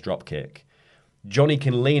Balor's dropkick, Johnny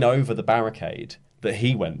can lean over the barricade that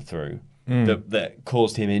he went through that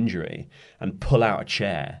caused him injury and pull out a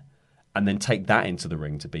chair and then take that into the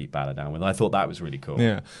ring to beat Balor down with. I thought that was really cool.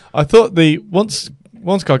 Yeah. I thought once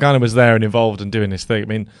Gargano was there and involved and doing his thing, I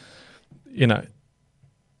mean,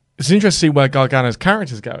 it's interesting to see where Gargano's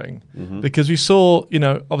character's going, because we saw,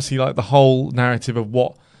 obviously like the whole narrative of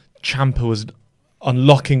what Ciampa was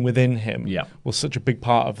unlocking within him was such a big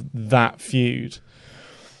part of that feud.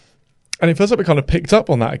 And it feels like we kind of picked up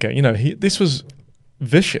on that again. This was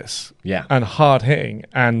vicious and hard-hitting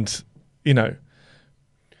and,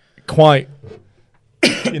 quite,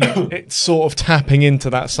 it's sort of tapping into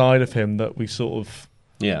that side of him that we sort of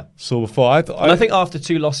saw before. I think after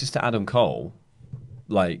 2 losses to Adam Cole,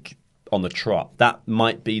 like on the trot, that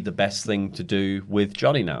might be the best thing to do with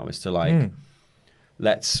Johnny now, is to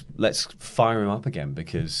let's fire him up again,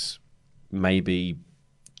 because maybe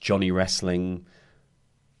Johnny Wrestling,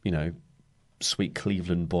 sweet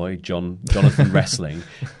Cleveland boy Jonathan Wrestling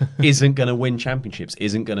isn't going to win championships,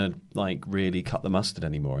 isn't going to really cut the mustard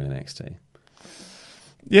anymore in NXT.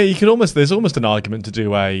 Yeah, there's almost an argument to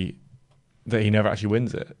do that he never actually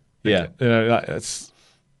wins it. Yeah, that's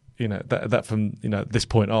that from this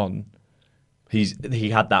point on,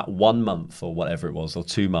 he had that 1 month or whatever it was, or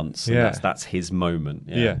 2 months. And that's his moment.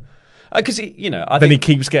 Yeah. Because he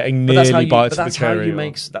keeps getting nearly bites of the cherry.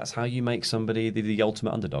 That's how you make somebody the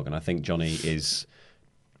ultimate underdog, and I think Johnny is,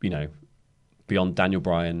 beyond Daniel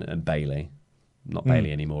Bryan and Bayley, not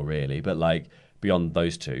Bayley anymore really, but beyond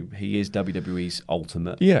those two, he is WWE's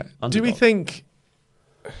ultimate. Yeah. Underdog.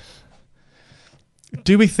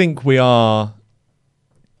 Do we think we are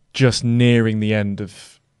just nearing the end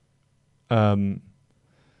of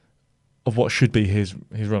what should be his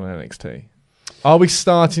run on NXT? Are we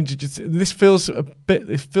starting to this feels a bit,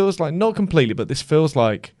 it feels like, not completely, but this feels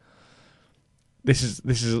like this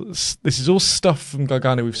is all stuff from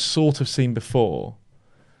Gargano we've sort of seen before.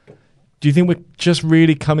 Do you think we're just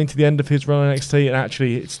really coming to the end of his run on NXT, and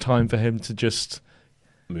actually it's time for him to just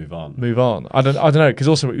move on? I don't know, because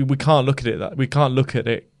also we can't look at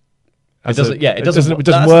it it doesn't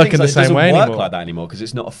work in the same way anymore. It doesn't work like that anymore, because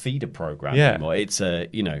it's not a feeder program anymore. It's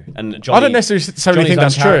and Johnny, I don't necessarily think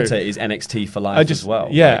that's true. Is NXT for life as well.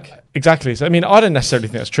 Yeah, exactly. So I mean, I don't necessarily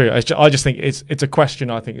think that's true. I just think it's a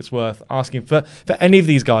question I think it's worth asking for any of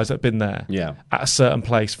these guys that have been there at a certain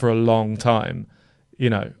place for a long time.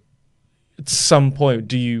 At some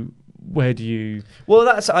point, where do you?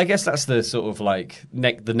 Well, I guess that's the sort of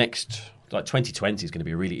the next. 2020 is going to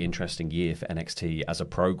be a really interesting year for NXT as a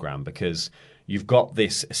program, because you've got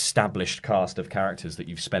this established cast of characters that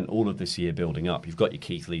you've spent all of this year building up. You've got your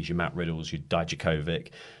Keith Lees, your Matt Riddles, your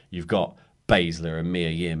Dijakovic. You've got Baszler and Mia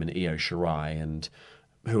Yim and Io Shirai and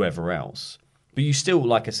whoever else. But you still,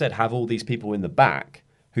 like I said, have all these people in the back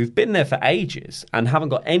who've been there for ages and haven't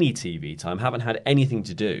got any TV time, haven't had anything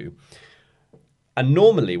to do. And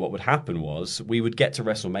normally what would happen was we would get to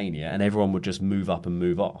WrestleMania and everyone would just move up and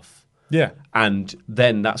move off. Yeah. And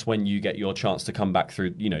then that's when you get your chance to come back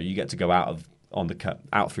through, you get to go out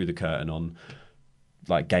through the curtain on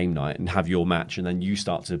like game night and have your match, and then you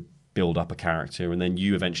start to build up a character, and then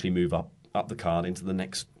you eventually move up the card into the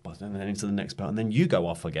next belt, and then you go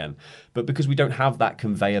off again. But because we don't have that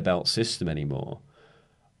conveyor belt system anymore,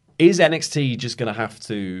 is NXT just going to have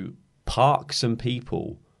to park some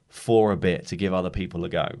people for a bit to give other people a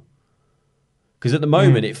go? Because at the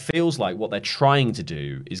moment, it feels like what they're trying to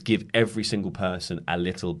do is give every single person a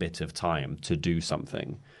little bit of time to do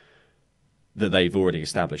something that they've already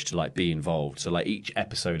established to like be involved. So like each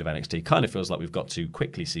episode of NXT kind of feels like we've got to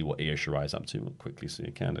quickly see what Io Shirai's up to, we'll quickly see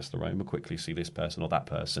Candice LeRae, we'll quickly see this person or that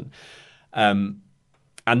person. And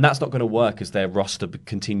that's not going to work as their roster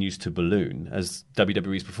continues to balloon, as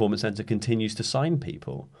WWE's Performance Center continues to sign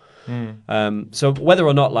people. So whether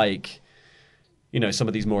or not like, some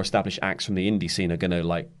of these more established acts from the indie scene are going to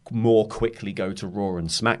like more quickly go to Raw and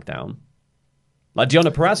SmackDown. Like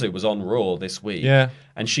Deonna Purrazzo was on Raw this week,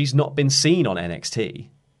 and she's not been seen on NXT,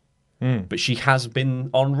 but she has been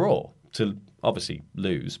on Raw to obviously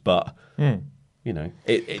lose. But it's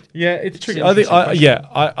tricky.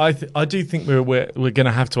 I do think we're going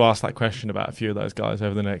to have to ask that question about a few of those guys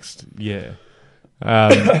over the next year.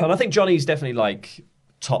 And I think Johnny's definitely like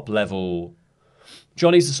top level.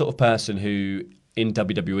 Johnny's the sort of person who in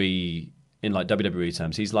WWE, in like WWE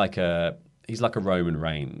terms, he's like a Roman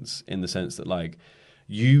Reigns in the sense that like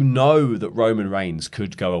that Roman Reigns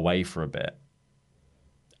could go away for a bit,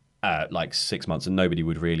 like 6 months, and nobody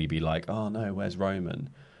would really be like, oh no, where's Roman?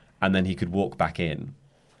 And then he could walk back in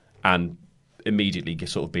and immediately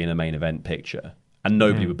sort of be in a main event picture, and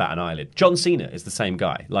nobody would bat an eyelid. John Cena is the same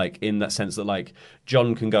guy, like in that sense that like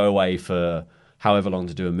John can go away for however long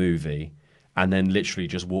to do a movie, and then literally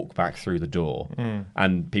just walk back through the door,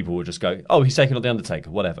 and people will just go, oh, he's taking on The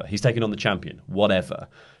Undertaker, whatever. He's taking on the champion, whatever.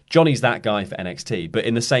 Johnny's that guy for NXT, but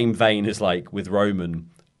in the same vein as like with Roman,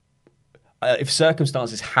 if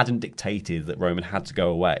circumstances hadn't dictated that Roman had to go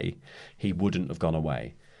away, he wouldn't have gone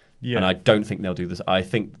away. Yeah. And I don't think they'll do this. I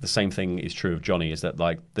think the same thing is true of Johnny, is that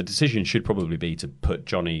like the decision should probably be to put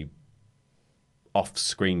Johnny off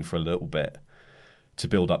screen for a little bit to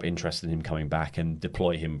build up interest in him coming back and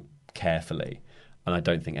deploy him carefully. And I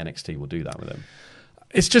don't think NXT will do that with him.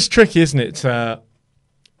 It's just tricky, isn't it, to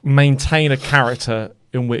maintain a character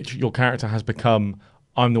in which your character has become,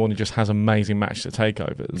 I'm the one who just has amazing matches at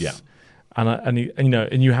takeovers. Yeah.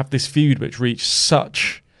 And you have this feud which reached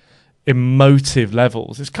such emotive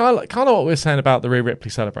levels. It's kind of what we were saying about the Rhea Ripley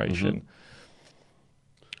celebration.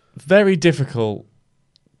 Very difficult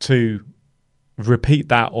to repeat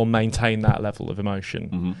that or maintain that level of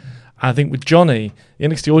emotion. I think with Johnny, the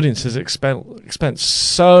NXT audience has spent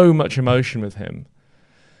so much emotion with him,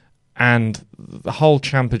 and the whole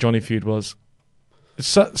Ciampa Johnny feud was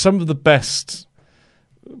one of the best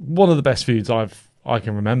feuds I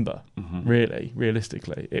can remember. Really,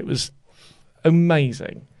 realistically, it was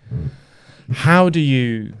amazing. How do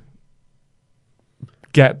you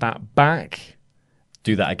get that back?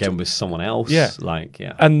 Do that again with someone else? Yeah.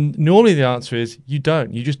 And normally the answer is you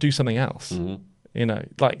don't. You just do something else.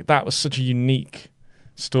 Like that was such a unique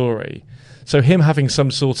story. So him having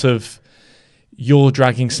some sort of you're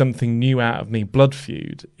dragging something new out of me blood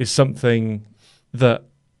feud is something that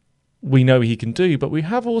we know he can do, but we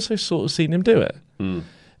have also sort of seen him do it. The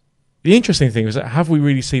interesting thing is that have we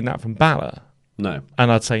really seen that from Balor? No.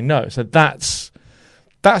 And I'd say no. So that's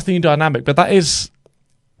the new dynamic, but that is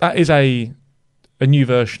a new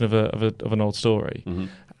version of an old story.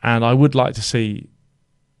 And I would like to see.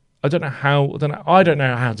 I don't know how to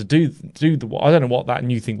do I don't know what that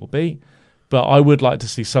new thing will be, but I would like to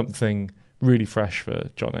see something really fresh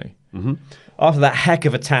for Johnny. After that heck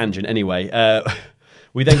of a tangent, anyway,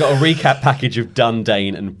 we then got a recap package of Dunn,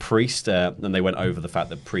 Dane, and Priest, and they went over the fact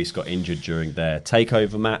that Priest got injured during their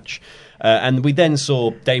takeover match, and we then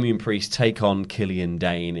saw Damian Priest take on Killian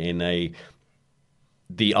Dane in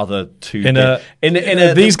the other two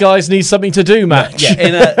these guys need something to do match.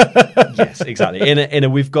 Yes, exactly.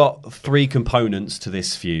 We've got three components to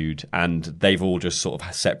this feud, and they've all just sort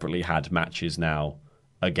of separately had matches now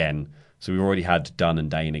again. So we've already had Dunn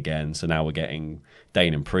and Dane again, so now we're getting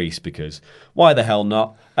Dane and Priest, because why the hell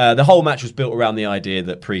not? The whole match was built around the idea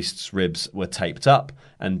that Priest's ribs were taped up,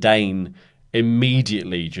 and Dane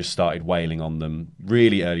immediately just started wailing on them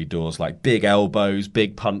really early doors, like big elbows,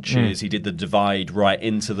 big punches. He did the divide right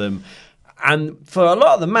into them. And for a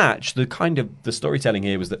lot of the match, the storytelling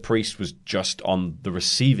here was that Priest was just on the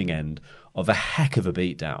receiving end of a heck of a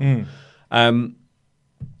beatdown. And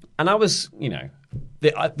I was,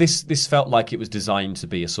 this felt like it was designed to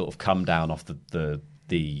be a sort of come down off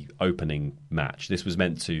the opening match. This was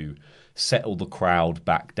meant to settle the crowd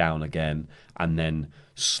back down again and then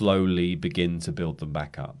slowly begin to build them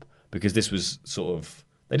back up. Because this was sort of,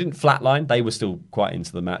 they didn't flatline. They were still quite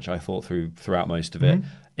into the match, I thought, throughout most of it.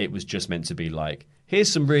 It was just meant to be like,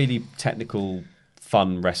 here's some really technical,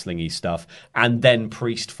 fun wrestling-y stuff. And then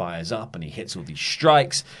Priest fires up and he hits all these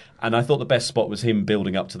strikes. And I thought the best spot was him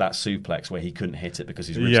building up to that suplex where he couldn't hit it because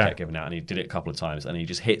his ribs kept giving out. And he did it a couple of times. And he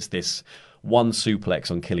just hits this one suplex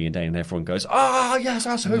on Killian Dane and everyone goes, yes,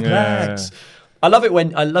 our suplex. Yeah. I love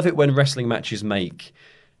it when wrestling matches make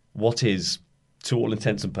what is, to all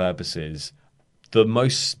intents and purposes, the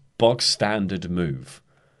most bog standard move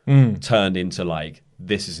turned into like,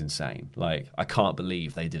 this is insane. Like, I can't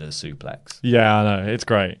believe they did a suplex. Yeah, I know. It's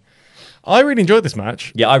great. I really enjoyed this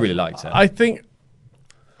match. Yeah, I really liked it. I think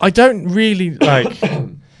I don't really like.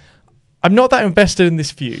 I'm not that invested in this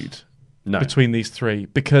feud between these three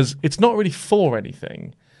because it's not really for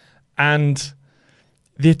anything, and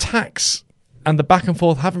the attacks and the back and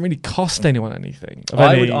forth haven't really cost anyone anything.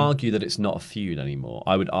 I would argue that it's not a feud anymore.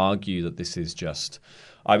 I would argue that this is just.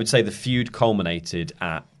 I would say the feud culminated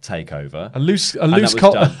at TakeOver.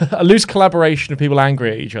 A loose collaboration of people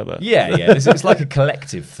angry at each other. Yeah. It's like a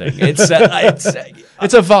collective thing. It's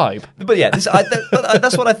a vibe. But yeah,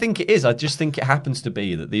 that's what I think it is. I just think it happens to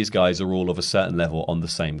be that these guys are all of a certain level on the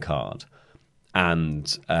same card.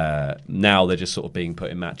 And now they're just sort of being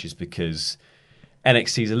put in matches because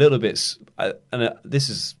NXT is a little bit... this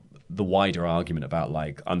is the wider argument about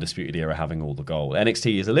like Undisputed Era having all the gold.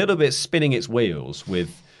 NXT is a little bit spinning its wheels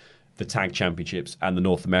with the tag championships and the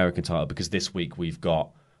North American title because this week we've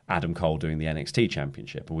got Adam Cole doing the NXT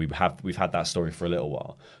championship and we've had that story for a little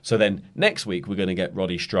while. So then next week we're going to get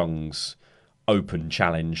Roddy Strong's open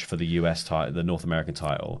challenge for the US title, the North American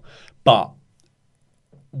title. But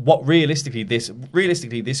what realistically this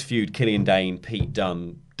feud, Killian Dane, Pete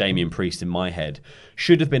Dunne, Damian Priest in my head,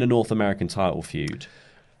 should have been a North American title feud.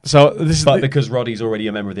 So because Roddy's already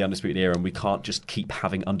a member of the Undisputed Era and we can't just keep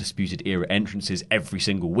having Undisputed Era entrances every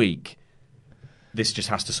single week, this just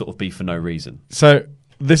has to sort of be for no reason. So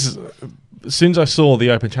this is, as soon as I saw the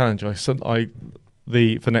open challenge,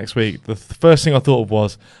 for next week, the first thing I thought of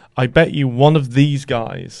was, I bet you one of these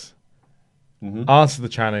guys answers the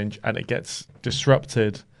challenge and it gets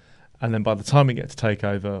disrupted, and then by the time we get to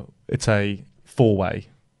TakeOver, it's a 4-way.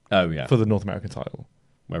 Oh yeah, for the North American title.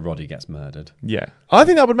 Where Roddy gets murdered. Yeah. I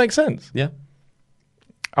think that would make sense. Yeah.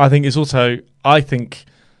 I think it's also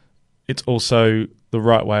the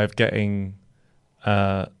right way of getting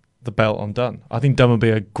the belt on Dunne. I think Dunne would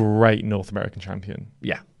be a great North American champion.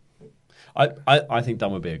 Yeah. I think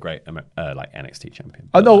Dunne would be a great like NXT champion.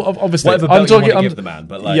 No, obviously. Whatever belt you want to give the man,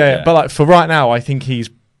 but like... Yeah, but like for right now, I think he's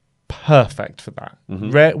perfect for that.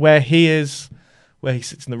 Where he is, where he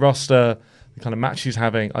sits in the roster... the kind of match he's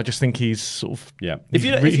having, I just think he's sort of... Yeah. If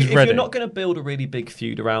you're not going to build a really big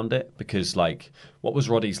feud around it, because like what was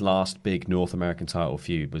Roddy's last big North American title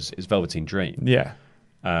feud was Velveteen Dream. Yeah.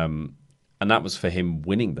 And that was for him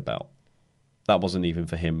winning the belt. That wasn't even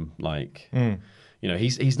for him like...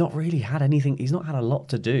 he's not really had anything... He's not had a lot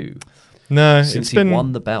to do. No, since he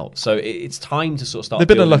won the belt. So it's time to sort of start They've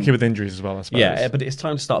been unlucky with injuries as well, I suppose. Yeah, but it's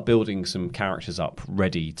time to start building some characters up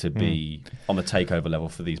ready to be on the TakeOver level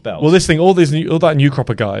for these belts. Well, all that new crop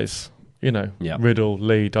of guys, Riddle,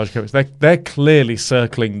 Lee, Dijakovic, they're clearly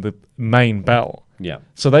circling the main belt. Yeah.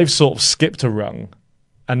 So they've sort of skipped a rung,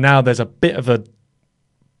 and now there's a bit of a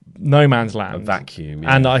no man's land. A vacuum,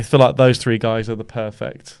 yeah. And I feel like those three guys are the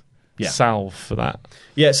perfect... salve for that.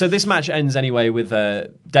 Yeah, so this match ends anyway with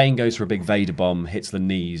Dane goes for a big Vader bomb, hits the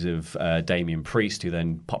knees of Damian Priest, who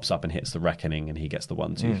then pops up and hits the Reckoning, and he gets the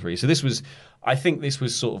 1, 2, 3. So I think this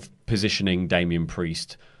was sort of positioning Damian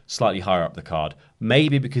Priest slightly higher up the card,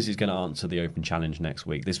 maybe because he's going to answer the open challenge next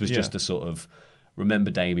week. This was just a sort of remember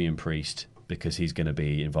Damian Priest, because he's going to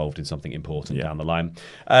be involved in something important down the line.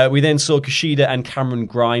 We then saw Kushida and Cameron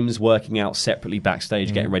Grimes working out separately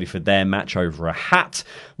backstage, getting ready for their match over a hat.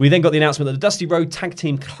 We then got the announcement that the Dusty Road Tag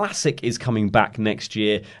Team Classic is coming back next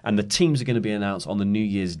year, and the teams are going to be announced on the New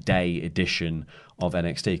Year's Day edition of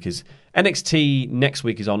NXT, because NXT next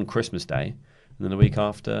week is on Christmas Day, and then the week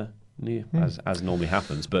after... as normally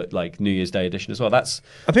happens, but like New Year's Day edition as well. That's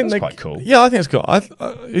quite cool. Yeah, I think it's cool.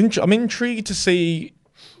 I'm intrigued to see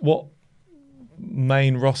what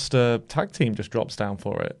main roster tag team just drops down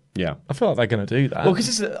for it. Yeah, I feel like they're going to do that. Well,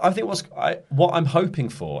 because I think what I'm hoping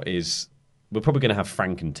for is we're probably going to have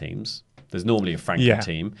Franken teams. There's normally a Franken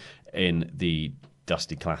team in the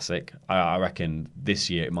Dusty Classic. I reckon this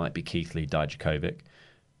year it might be Keith Lee, Dijakovic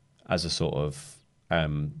as a sort of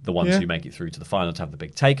the ones who make it through to the final to have the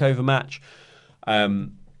big takeover match.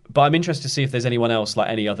 But I'm interested to see if there's anyone else, like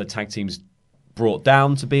any other tag teams brought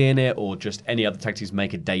down to be in it, or just any other tag teams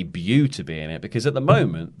make a debut to be in it. Because at the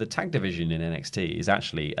moment, the tag division in NXT is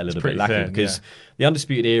actually a little bit lacking thin, because the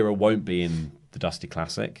Undisputed Era won't be in the Dusty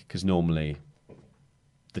Classic, because normally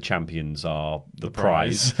the champions are the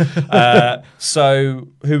prize. So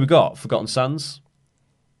who we got? Forgotten Sons,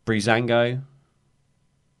 Breezango.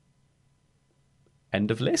 End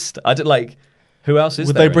of list. I did like. Who else is?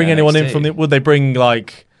 Would there they bring in anyone NXT? in from? Would they bring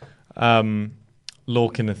like Lorcan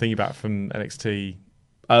and thingy back from NXT?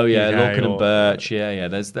 Oh yeah, UK, Lorcan and Birch. Yeah.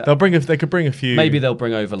 There's that. They could bring a few. Maybe they'll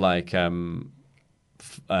bring over like Morgan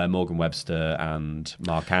Webster and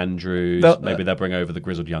Mark Andrews. Maybe they'll bring over the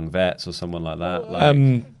Grizzled Young Vets or someone like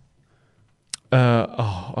that.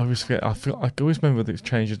 I always forget. I always remember that it's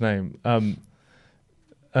changed his name.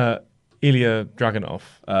 Ilya Dragunov.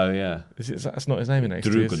 Oh yeah, that's not his name in NXT.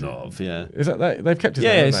 Dragunov, yeah. Is that they've kept his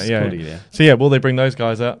name? It's called Ilya. So will they bring those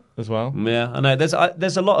guys up as well? Yeah, I know. There's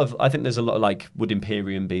a lot of. I think there's a lot of like. Would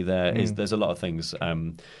Imperium be there? There's a lot of things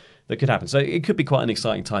that could happen. So it could be quite an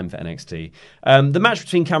exciting time for NXT. The match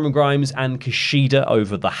between Cameron Grimes and Kushida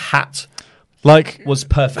over the hat. Was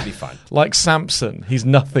perfectly fine. Like Samson, he's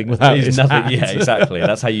nothing without his hat. Yeah, exactly.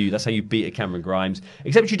 That's how you beat a Cameron Grimes.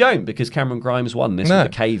 Except you don't, because Cameron Grimes won this with a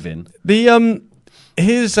cave in. The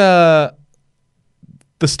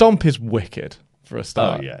stomp is wicked for a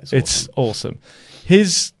start. Oh yeah, it's awesome.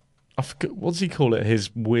 His what does he call it?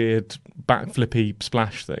 His weird backflippy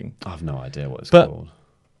splash thing. I have no idea what it's called.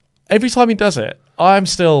 Every time he does it, I'm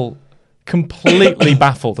still completely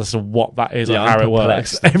baffled as to what that is or how it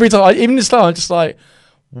works. Every time, even the start, I'm just like,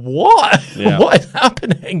 what? Yeah. What is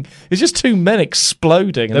happening? It's just two men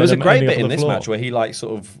exploding. There was a great bit in this match where he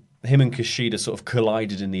him and Kushida sort of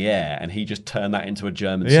collided in the air, and he just turned that into a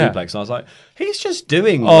German suplex. And I was like, he's just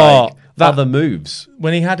doing other moves.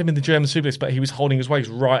 When he had him in the German suplex, but he was holding his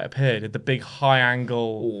waist right up here, did the big high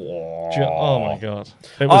angle. Oh my god!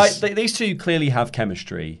 These two clearly have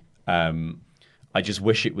chemistry. I just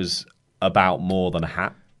wish it was about more than a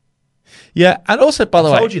hat. Yeah, and also, by the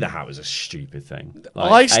way, I told you the hat was a stupid thing.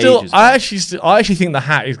 I actually think the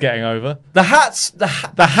hat is getting over. The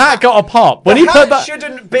hat got a pop when he put that.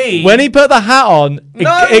 Shouldn't be when he put the hat on.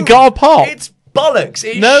 It got a pop. It's bollocks.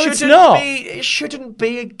 It's not. It shouldn't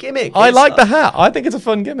be a gimmick. I like the hat. I think it's a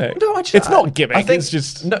fun gimmick. No, it's not a gimmick. It's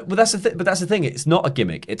just no. But that's the thing. It's not a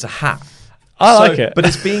gimmick. It's a hat. I like it. But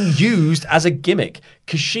it's being used as a gimmick.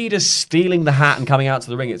 Kushida's stealing the hat and coming out to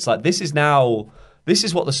the ring. It's like, this is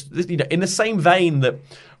what in the same vein that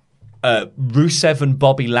Rusev and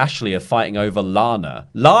Bobby Lashley are fighting over Lana.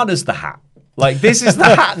 Lana's the hat. Like, this is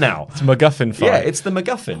the hat now. It's a MacGuffin fight. Yeah, it's the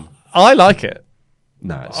MacGuffin. I like it.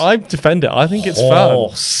 No, I defend it. I think it's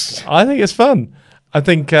fun. I think it's fun. I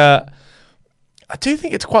do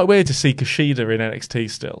think it's quite weird to see Kushida in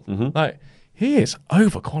NXT still. Mm-hmm. Like, he is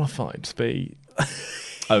overqualified to be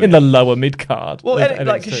in the lower mid card. Well,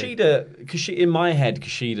 like Kushida, in my head,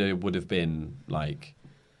 Kushida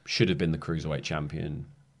should have been the cruiserweight champion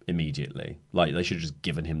immediately. Like, they should have just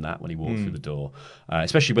given him that when he walked through the door.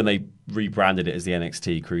 Especially when they rebranded it as the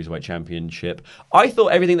NXT Cruiserweight Championship. I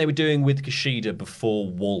thought everything they were doing with Kushida before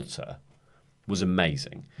Walter was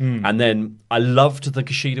amazing. And then I loved the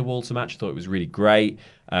Kushida-Walter match. I thought it was really great.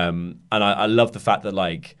 And I love the fact that,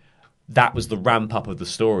 that was the ramp up of the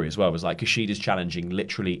story as well. It was like Kushida's challenging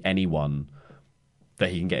literally anyone that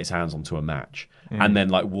he can get his hands onto a match. And then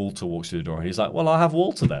Walter walks through the door and he's like, well, I'll have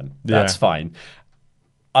Walter then. That's fine.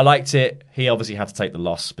 I liked it. He obviously had to take the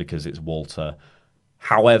loss because it's Walter.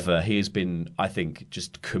 However, he has been, I think,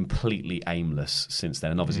 just completely aimless since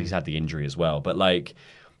then. And obviously he's had the injury as well. But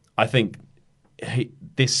I think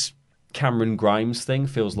this Cameron Grimes thing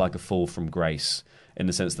feels like a fall from grace, in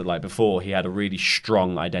the sense that before he had a really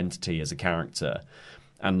strong identity as a character,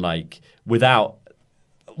 and without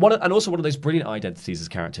and also one of those brilliant identities as a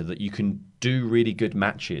character that you can do really good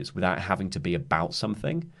matches without having to be about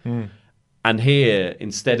something. And here,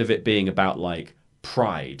 instead of it being about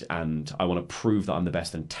pride and I want to prove that I'm the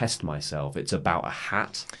best and test myself, it's about a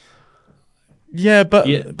hat. Yeah, but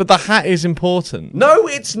the hat is important. No,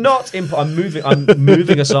 it's not. I'm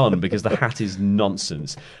moving us on because the hat is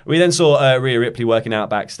nonsense. We then saw Rhea Ripley working out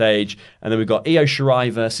backstage, and then we've got Io Shirai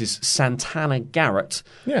versus Santana Garrett,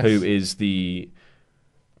 who is the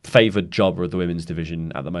favoured jobber of the women's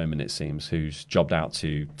division at the moment, it seems, who's jobbed out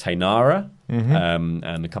to Taynara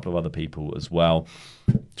and a couple of other people as well.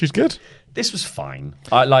 She's good. This was fine.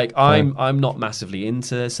 I'm not massively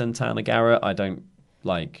into Santana Garrett. I don't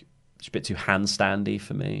It's a bit too handstandy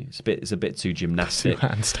for me. It's a bit too gymnastic. Too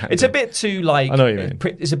handstandy. It's a bit too like. I know what you mean.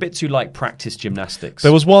 It's a bit too like practice gymnastics.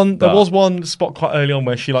 There was one spot quite early on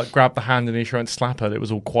where she like grabbed the hand and he tried to slap her. It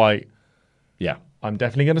was all quite. Yeah. I'm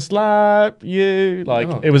definitely going to slap you. Like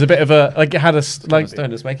it was a bit of a like it had a like.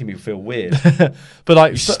 It's making me feel weird. But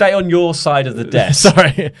like, stay on your side of the desk.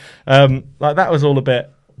 Sorry, like that was all a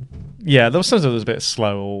bit. Yeah, there was something that was a bit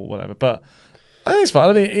slow or whatever, but I think it's fine.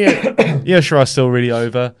 I mean, Io Shirai is still really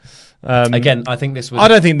over. Again, I think this was. I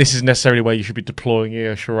don't think this is necessarily where you should be deploying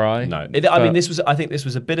Io Shirai. No, I think this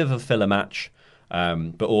was a bit of a filler match,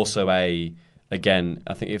 but also Again,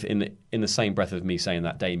 I think if in the same breath of me saying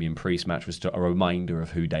that Damian Priest match was a reminder of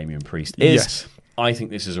who Damian Priest is, yes. I think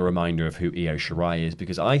this is a reminder of who Io Shirai is,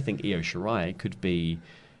 because I think Io Shirai could be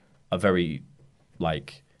a very I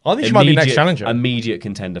think she might be next challenger, immediate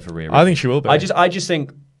contender for Rhea Ripley. I think she will be. I just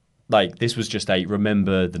think this was just a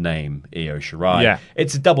remember the name Io Shirai. Yeah.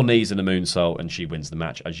 It's a double knees and a moonsault, and she wins the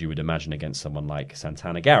match, as you would imagine, against someone like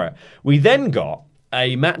Santana Garrett. We then got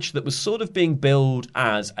a match that was sort of being billed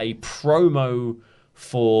as a promo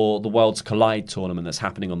for the Worlds Collide tournament that's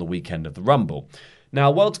happening on the weekend of the Rumble. Now,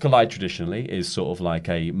 Worlds Collide traditionally is sort of like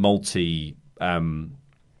a multi-brand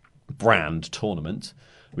tournament.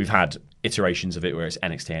 We've had iterations of it where it's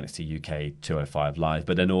NXT, NXT UK, 205 Live,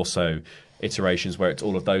 but then also iterations where it's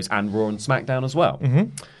all of those and Raw and SmackDown as well.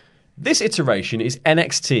 Mm-hmm. This iteration is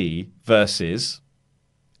NXT versus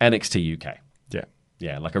NXT UK. Yeah.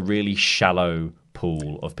 Yeah, like a really shallow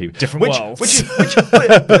pool of people. Different worlds. But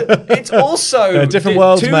it's also different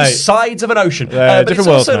worlds, two mate. sides of an ocean. But different it's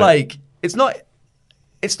worlds, also mate. It's not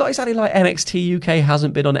exactly like NXT UK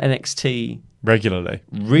hasn't been on NXT regularly,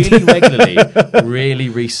 really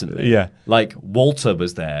recently. Yeah, like Walter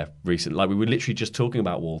was there recently. Like we were literally just talking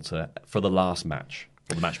about Walter for the last match.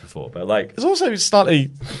 Or the match before, but it's also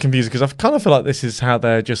slightly confusing because I kind of feel like this is how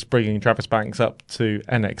they're just bringing Travis Banks up to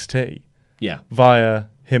NXT. Yeah, via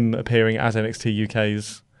him appearing as NXT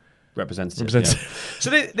UK's representative. Yeah. So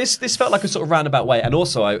this felt like a sort of roundabout way, and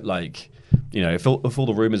also if all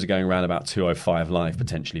the rumours are going around about 205 Live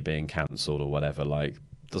potentially being cancelled or whatever,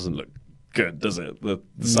 doesn't look good, does it?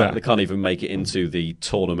 They can't even make it into the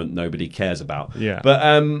tournament nobody cares about. Yeah, but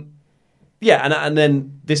and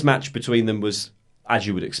then this match between them was, as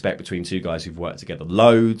you would expect, between two guys who've worked together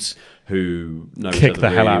loads, who know each other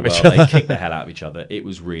really well. They kick the hell out of each other. It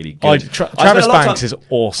was really good. Travis Banks is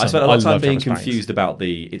awesome. I spent a lot of time being confused about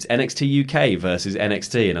it's NXT UK versus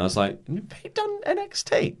NXT, and I was like, he done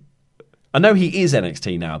NXT? I know he is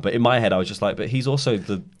NXT now, but in my head I was just like, but he's also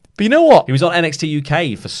the... But you know what? He was on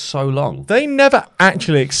NXT UK for so long. They never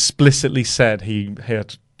actually explicitly said he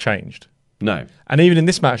had changed. No. And even in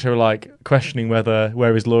this match, they were questioning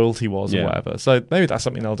where his loyalty was or whatever. So maybe that's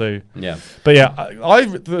something they'll do. Yeah. But yeah, I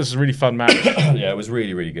thought this was a really fun match. Yeah, it was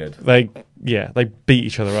really, really good. They beat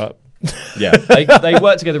each other up. Yeah, they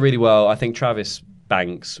worked together really well. I think Travis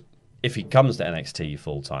Banks, if he comes to NXT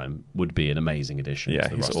full time, would be an amazing addition to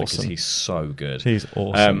the roster because he's so good. He's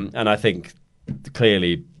awesome. And I think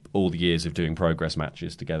clearly all the years of doing progress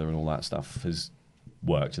matches together and all that stuff has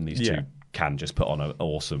worked, and these two can just put on an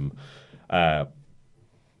awesome...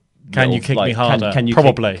 can you kick me harder?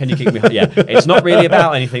 Probably. Can you kick me harder? Yeah. It's not really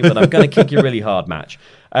about anything, but I'm going to kick you really hard match.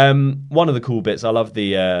 One of the cool bits, I love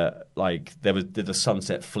the there was the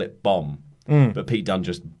sunset flip bomb, but Pete Dunne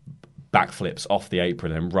just backflips off the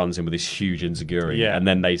apron and runs in with this huge enziguri, and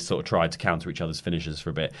then they sort of tried to counter each other's finishes for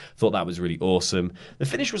a bit. Thought that was really awesome. The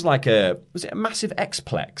finish was was it a massive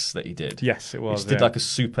X-plex that he did? Yes, it was. He did like a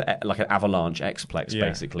like an avalanche X-plex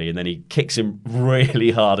basically, and then he kicks him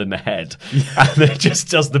really hard in the head, and then just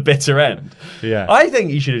does the bitter end. Yeah, I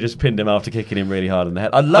think he should have just pinned him after kicking him really hard in the head.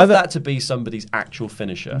 I'd love that to be somebody's actual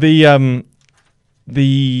finisher.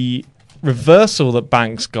 The reversal that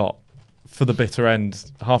Banks got for the bitter end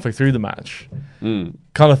halfway through the match, kind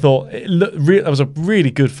of thought that was a really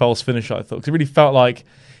good false finish. I thought because it really felt like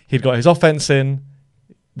he'd got his offense in,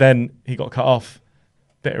 then he got cut off,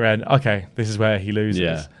 bitter end. Okay, this is where he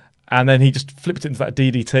loses, and then he just flipped it into that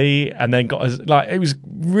DDT, and then got it was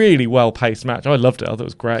really well paced match. I loved it. I thought it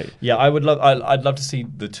was great. Yeah, I'd love to see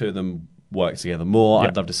the two of them work together more.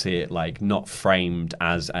 I'd love to see it not framed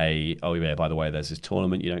as by the way, there's this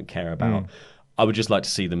tournament you don't care about. I would just like to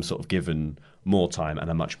see them sort of given more time and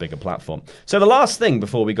a much bigger platform. So the last thing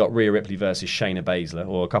before we got Rhea Ripley versus Shayna Baszler,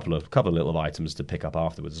 or a couple of little items to pick up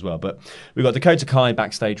afterwards as well. But we got Dakota Kai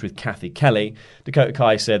backstage with Kathy Kelly. Dakota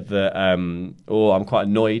Kai said that, I'm quite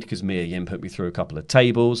annoyed because Mia Yim put me through a couple of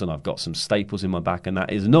tables and I've got some staples in my back and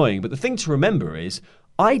that is annoying. But the thing to remember is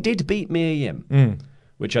I did beat Mia Yim,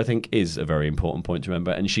 which I think is a very important point to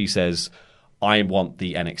remember. And she says, I want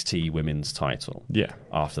the NXT Women's title. Yeah.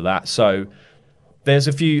 After that, so there's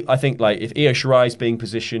a few. I think like if Io Shirai is being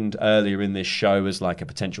positioned earlier in this show as like a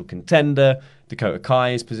potential contender, Dakota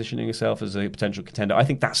Kai is positioning herself as a potential contender. I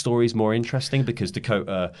think that story is more interesting because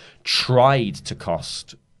Dakota tried to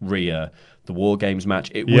cost Rhea the War Games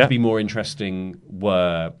match. It would be more interesting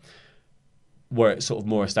were it's sort of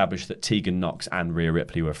more established that Tegan Nox and Rhea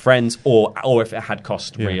Ripley were friends, or if it had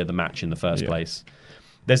cost Rhea the match in the first place.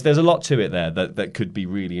 There's a lot to it there that could be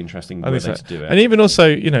really interesting were they to do it. And even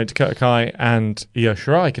also, Dakota Kai and Io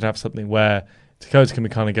Shirai could have something where Dakota can be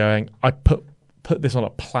kind of going, I put this on a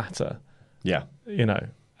platter. Yeah.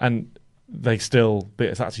 And they still,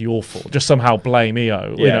 that's your fault. Just somehow blame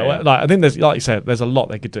Io. Like, I think there's, like you said, there's a lot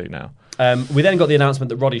they could do now. We then got the announcement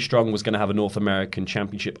that Roddy Strong was going to have a North American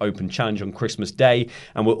Championship Open Challenge on Christmas Day,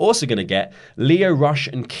 and we're also going to get Lio Rush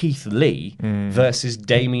and Keith Lee versus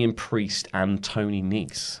Damian Priest and Tony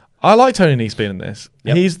Nese. I like Tony Nese being in this.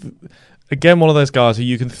 Yep. He's, again, one of those guys who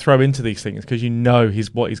you can throw into these things because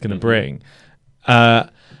what he's going to bring.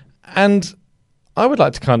 And I would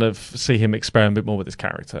like to kind of see him experiment a bit more with his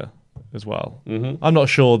character as well. Mm-hmm. I'm not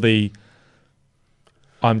sure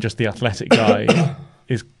I'm just the athletic guy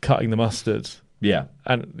is cutting the mustard. Yeah.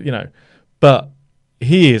 And, but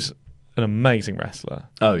he is an amazing wrestler.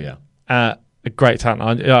 Oh, yeah. A great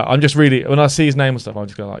talent. I'm just really, when I see his name and stuff, I'm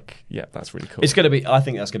just going like, yeah, that's really cool. It's going to be, I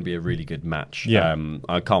think that's going to be a really good match. Yeah.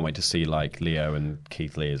 I can't wait to see like Lio and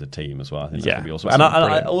Keith Lee as a team as well. I think that's going to be awesome. And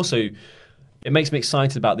I also, it makes me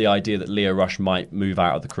excited about the idea that Lio Rush might move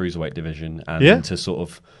out of the cruiserweight division and into sort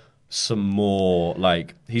of some more,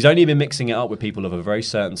 like, he's only been mixing it up with people of a very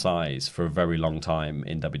certain size for a very long time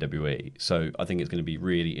in WWE. So I think it's going to be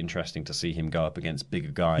really interesting to see him go up against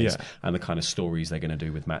bigger guys and the kind of stories they're going to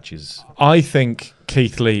do with matches. I think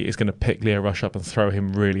Keith Lee is going to pick Lio Rush up and throw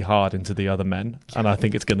him really hard into the other men, and I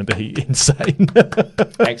think it's going to be insane.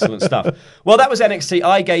 Excellent stuff. Well, that was NXT.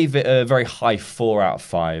 I gave it a very high 4 out of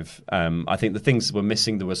 5. I think the things that were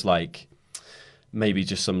missing, there was like maybe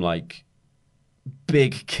just some like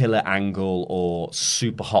big killer angle or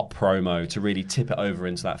super hot promo to really tip it over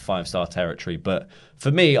into that 5-star territory. But for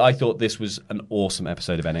me, I thought this was an awesome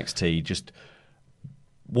episode of NXT. Just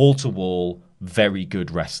wall to wall, very good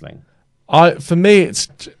wrestling. I felt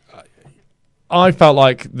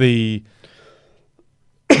like my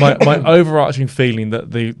overarching feeling that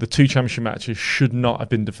the 2 championship matches should not have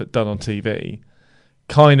been done on TV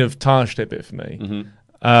kind of tarnished it a bit for me. Mm-hmm.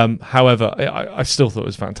 However, I still thought it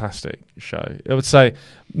was a fantastic show. I would say,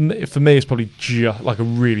 for me, it's probably just like a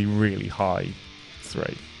really, really high 3.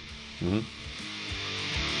 Mm-hmm.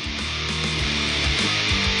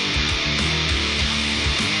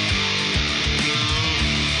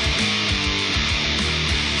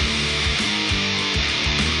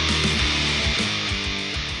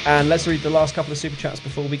 And let's read the last couple of super chats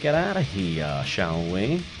before we get out of here, shall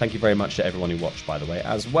we? Thank you very much to everyone who watched, by the way,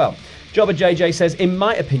 as well. Jobber JJ says, in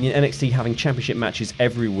my opinion, NXT having championship matches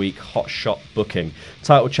every week, hot shot booking.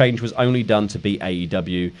 Title change was only done to beat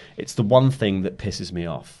AEW. It's the one thing that pisses me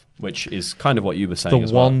off, which is kind of what you were saying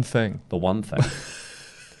as well. The one thing. The one thing.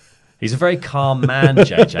 He's a very calm man,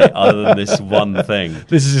 JJ, other than this one thing.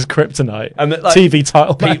 This is his kryptonite. And like, TV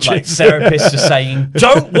title matches. Like therapists are saying,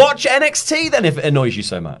 don't watch NXT then if it annoys you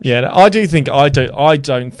so much. Yeah, I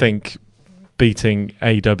don't think beating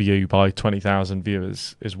AEW by 20,000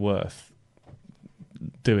 viewers is worth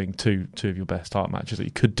doing two of your best title matches that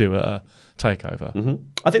you could do at a takeover. Mm-hmm.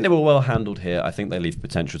 I think they were well handled here. I think they leave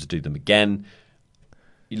potential to do them again.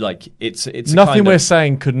 Like it's nothing we're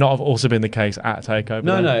saying could not have also been the case at Takeover.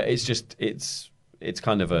 No, it's just it's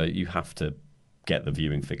kind of you have to get the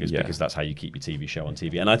viewing figures because that's how you keep your TV show on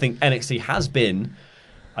TV. And I think NXT has been.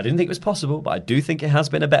 I didn't think it was possible, but I do think it has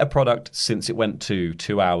been a better product since it went to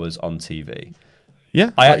 2 hours on TV.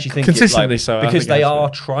 Yeah, I actually think consistently so because they are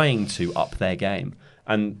trying to up their game.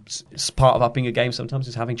 And part of upping a game sometimes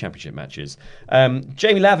is having championship matches.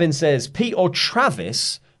 Jamie Lavin says Pete or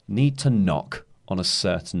Travis need to knock on a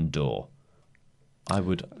certain door. I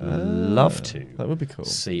would love to. That would be cool.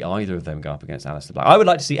 See either of them go up against Aleister Black. I would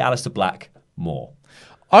like to see Aleister Black more.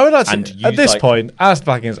 I would like to. At this point, Aleister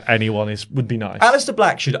Black against anyone would be nice. Aleister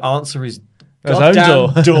Black should answer his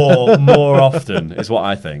goddamn door more often, is what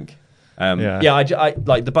I think. I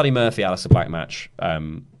like the Buddy Murphy Aleister Black match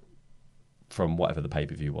from whatever the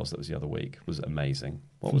pay-per-view was that was the other week was amazing.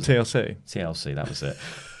 What was TLC? TLC, that was it.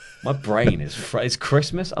 My brain is it's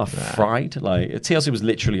Christmas. I'm fried. Like TLC was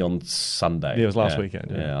literally on Sunday. Yeah, it was last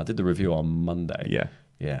weekend. Yeah, I did the review on Monday.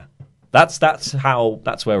 Yeah. That's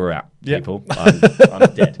where we're at, people.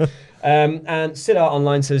 I'm dead. And Sidart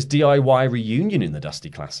Online says DIY reunion in the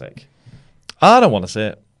Dusty Classic. I don't want to see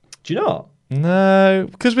it. Do you not? No,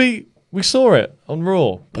 because we saw it on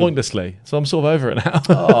Raw pointlessly, so I'm sort of over it now.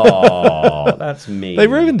 Oh, that's mean. They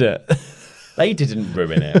ruined it. They didn't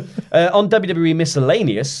ruin it. On WWE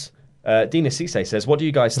Miscellaneous, Dina Cisse says, what do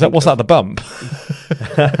you guys think? What's that, the bump?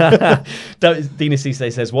 Dina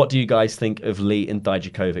Cisse says, what do you guys think of Lee and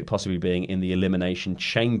Dijakovic possibly being in the Elimination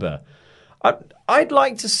Chamber? I'd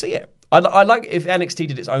like to see it. I'd like if NXT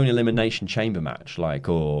did its own Elimination Chamber match,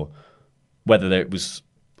 or whether it was...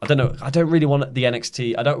 I don't know. I don't really want the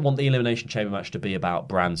NXT... I don't want the Elimination Chamber match to be about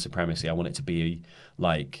brand supremacy. I want it to be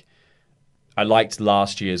like... I liked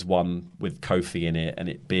last year's one with Kofi in it and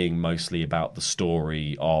it being mostly about the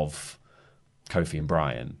story of Kofi and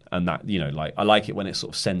Bryan. And that, I like it when it's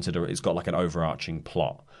sort of centered or it's got like an overarching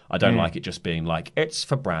plot. I don't like it just being like, it's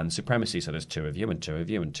for brand supremacy, so there's 2 of you and 2 of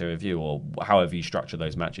you and 2 of you, or however you structure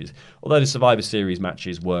those matches. Although the Survivor Series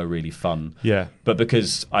matches were really fun. Yeah. But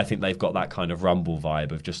because I think they've got that kind of Rumble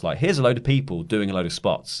vibe of just like, here's a load of people doing a load of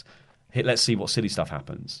spots. Let's see what silly stuff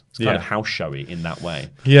happens. It's kind of house showy in that way.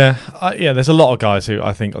 Yeah, there's a lot of guys who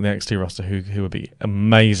I think on the NXT roster who would be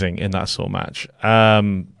amazing in that sort of match.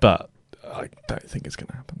 But I don't think it's going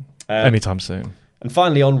to happen anytime soon. And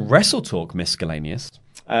finally, on Wrestle Talk Miscellaneous,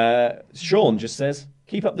 Sean just says,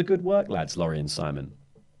 keep up the good work, lads, Laurie and Simon.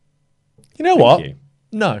 You know what? You.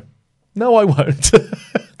 No, I won't. I'm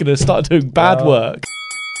going to start doing bad work.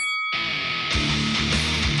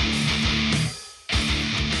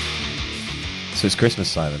 So it's Christmas,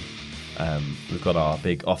 Simon. We've got our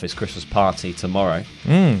big office Christmas party tomorrow.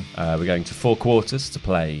 We're going to Four Quarters to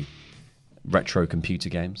play retro computer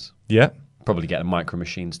games. Yeah. Probably get a Micro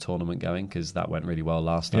Machines tournament going because that went really well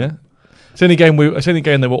last time. Yeah. It's the only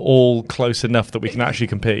game they were all close enough that we can actually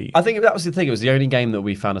compete. I think that was the thing. It was the only game that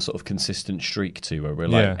we found a sort of consistent streak to where we're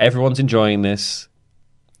like, everyone's enjoying this.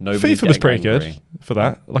 FIFA was pretty good for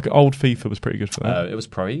that. Like old FIFA was pretty good for that. It was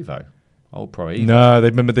Pro Evo. Old Pro Evo. No, they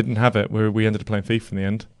didn't have it. We ended up playing FIFA in the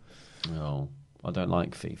end. No, I don't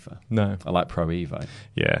like FIFA. No, I like Pro Evo.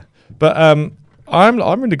 Yeah, but I'm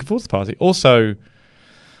really looking forward to the party. Also,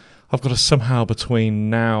 I've got to somehow between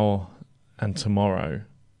now and tomorrow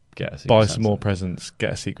buy some more presents,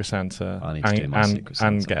 get a Secret Santa, I need to do my Secret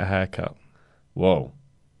Santa. And get a haircut. Whoa,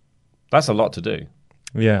 that's a lot to do.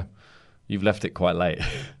 Yeah, you've left it quite late.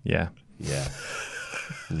 Yeah. Yeah,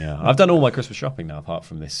 I've done all my Christmas shopping now, apart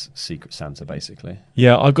from this Secret Santa, basically.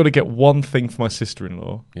 Yeah, I've got to get one thing for my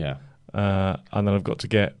sister-in-law. Yeah. And then I've got to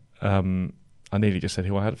get... I nearly just said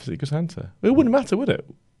who I had for Secret Santa. It wouldn't matter, would it?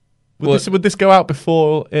 Would this go out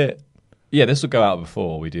before it... Yeah, this will go out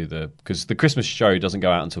before we do because the Christmas show doesn't go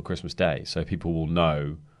out until Christmas Day, so people will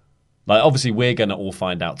know. Like, obviously, we're going to all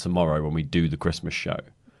find out tomorrow when we do the Christmas show.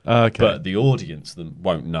 Okay. But the audience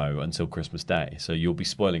won't know until Christmas Day, so you'll be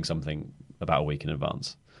spoiling something about a week in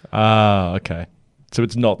advance. Ah, okay. So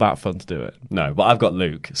it's not that fun to do it. No, but I've got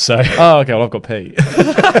Luke, so... Oh, okay, well, I've got Pete.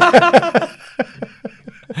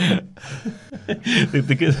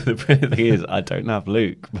 The brilliant thing is, I don't have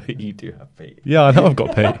Luke, but you do have Pete. Yeah, I know I've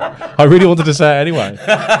got Pete. I really wanted to say it anyway.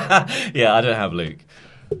 Yeah, I don't have Luke.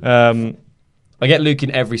 I get Luke in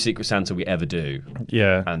every Secret Santa we ever do.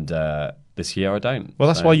 Yeah. And this year I don't. Well,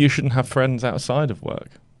 that's why you shouldn't have friends outside of work.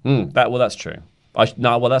 That's true.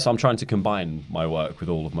 I'm trying to combine my work with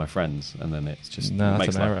all of my friends, and then it's just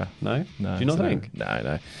that's an error. No, do you not think?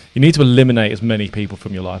 No. You need to eliminate as many people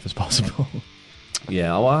from your life as possible.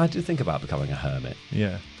 Yeah, well, I do think about becoming a hermit.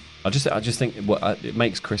 Yeah, I just think it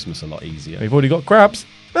makes Christmas a lot easier. We've already got crabs.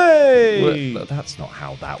 Hey, well, that's not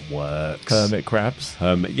how that works. Hermit crabs.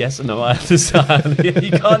 Hermit. Yes, no, I understand.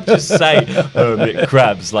 You can't just say hermit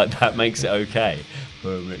crabs like that makes it okay.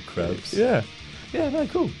 Hermit crabs. Yeah. No,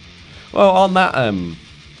 cool. Well, on that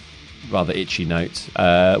rather itchy note,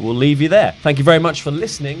 we'll leave you there. Thank you very much for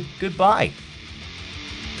listening. Goodbye.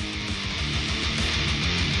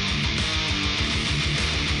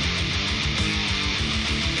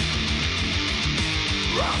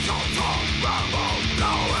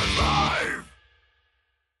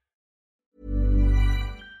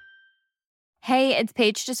 Hey, it's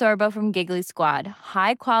Paige DeSorbo from Giggly Squad.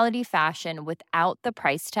 High quality fashion without the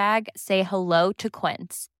price tag. Say hello to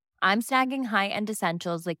Quince. I'm snagging high-end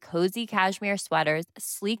essentials like cozy cashmere sweaters,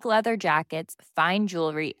 sleek leather jackets, fine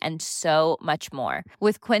jewelry, and so much more.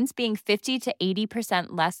 With Quince being 50 to 80%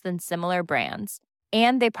 less than similar brands.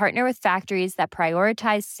 And they partner with factories that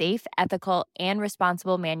prioritize safe, ethical, and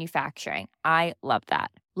responsible manufacturing. I love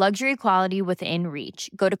that. Luxury quality within reach.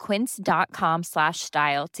 Go to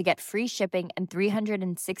quince.com/style to get free shipping and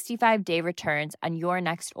 365-day returns on your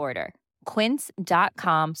next order.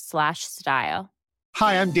 Quince.com/style.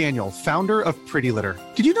 Hi, I'm Daniel, founder of Pretty Litter.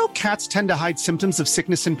 Did you know cats tend to hide symptoms of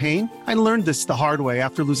sickness and pain? I learned this the hard way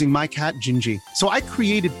after losing my cat, Gingy. So I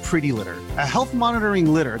created Pretty Litter, a health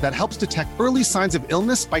monitoring litter that helps detect early signs of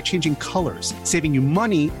illness by changing colors, saving you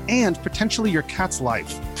money and potentially your cat's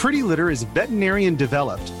life. Pretty Litter is veterinarian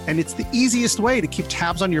developed, and it's the easiest way to keep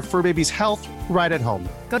tabs on your fur baby's health right at home.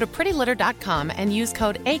 Go to prettylitter.com and use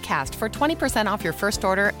code ACAST for 20% off your first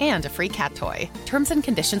order and a free cat toy. Terms and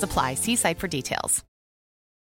conditions apply. See site for details.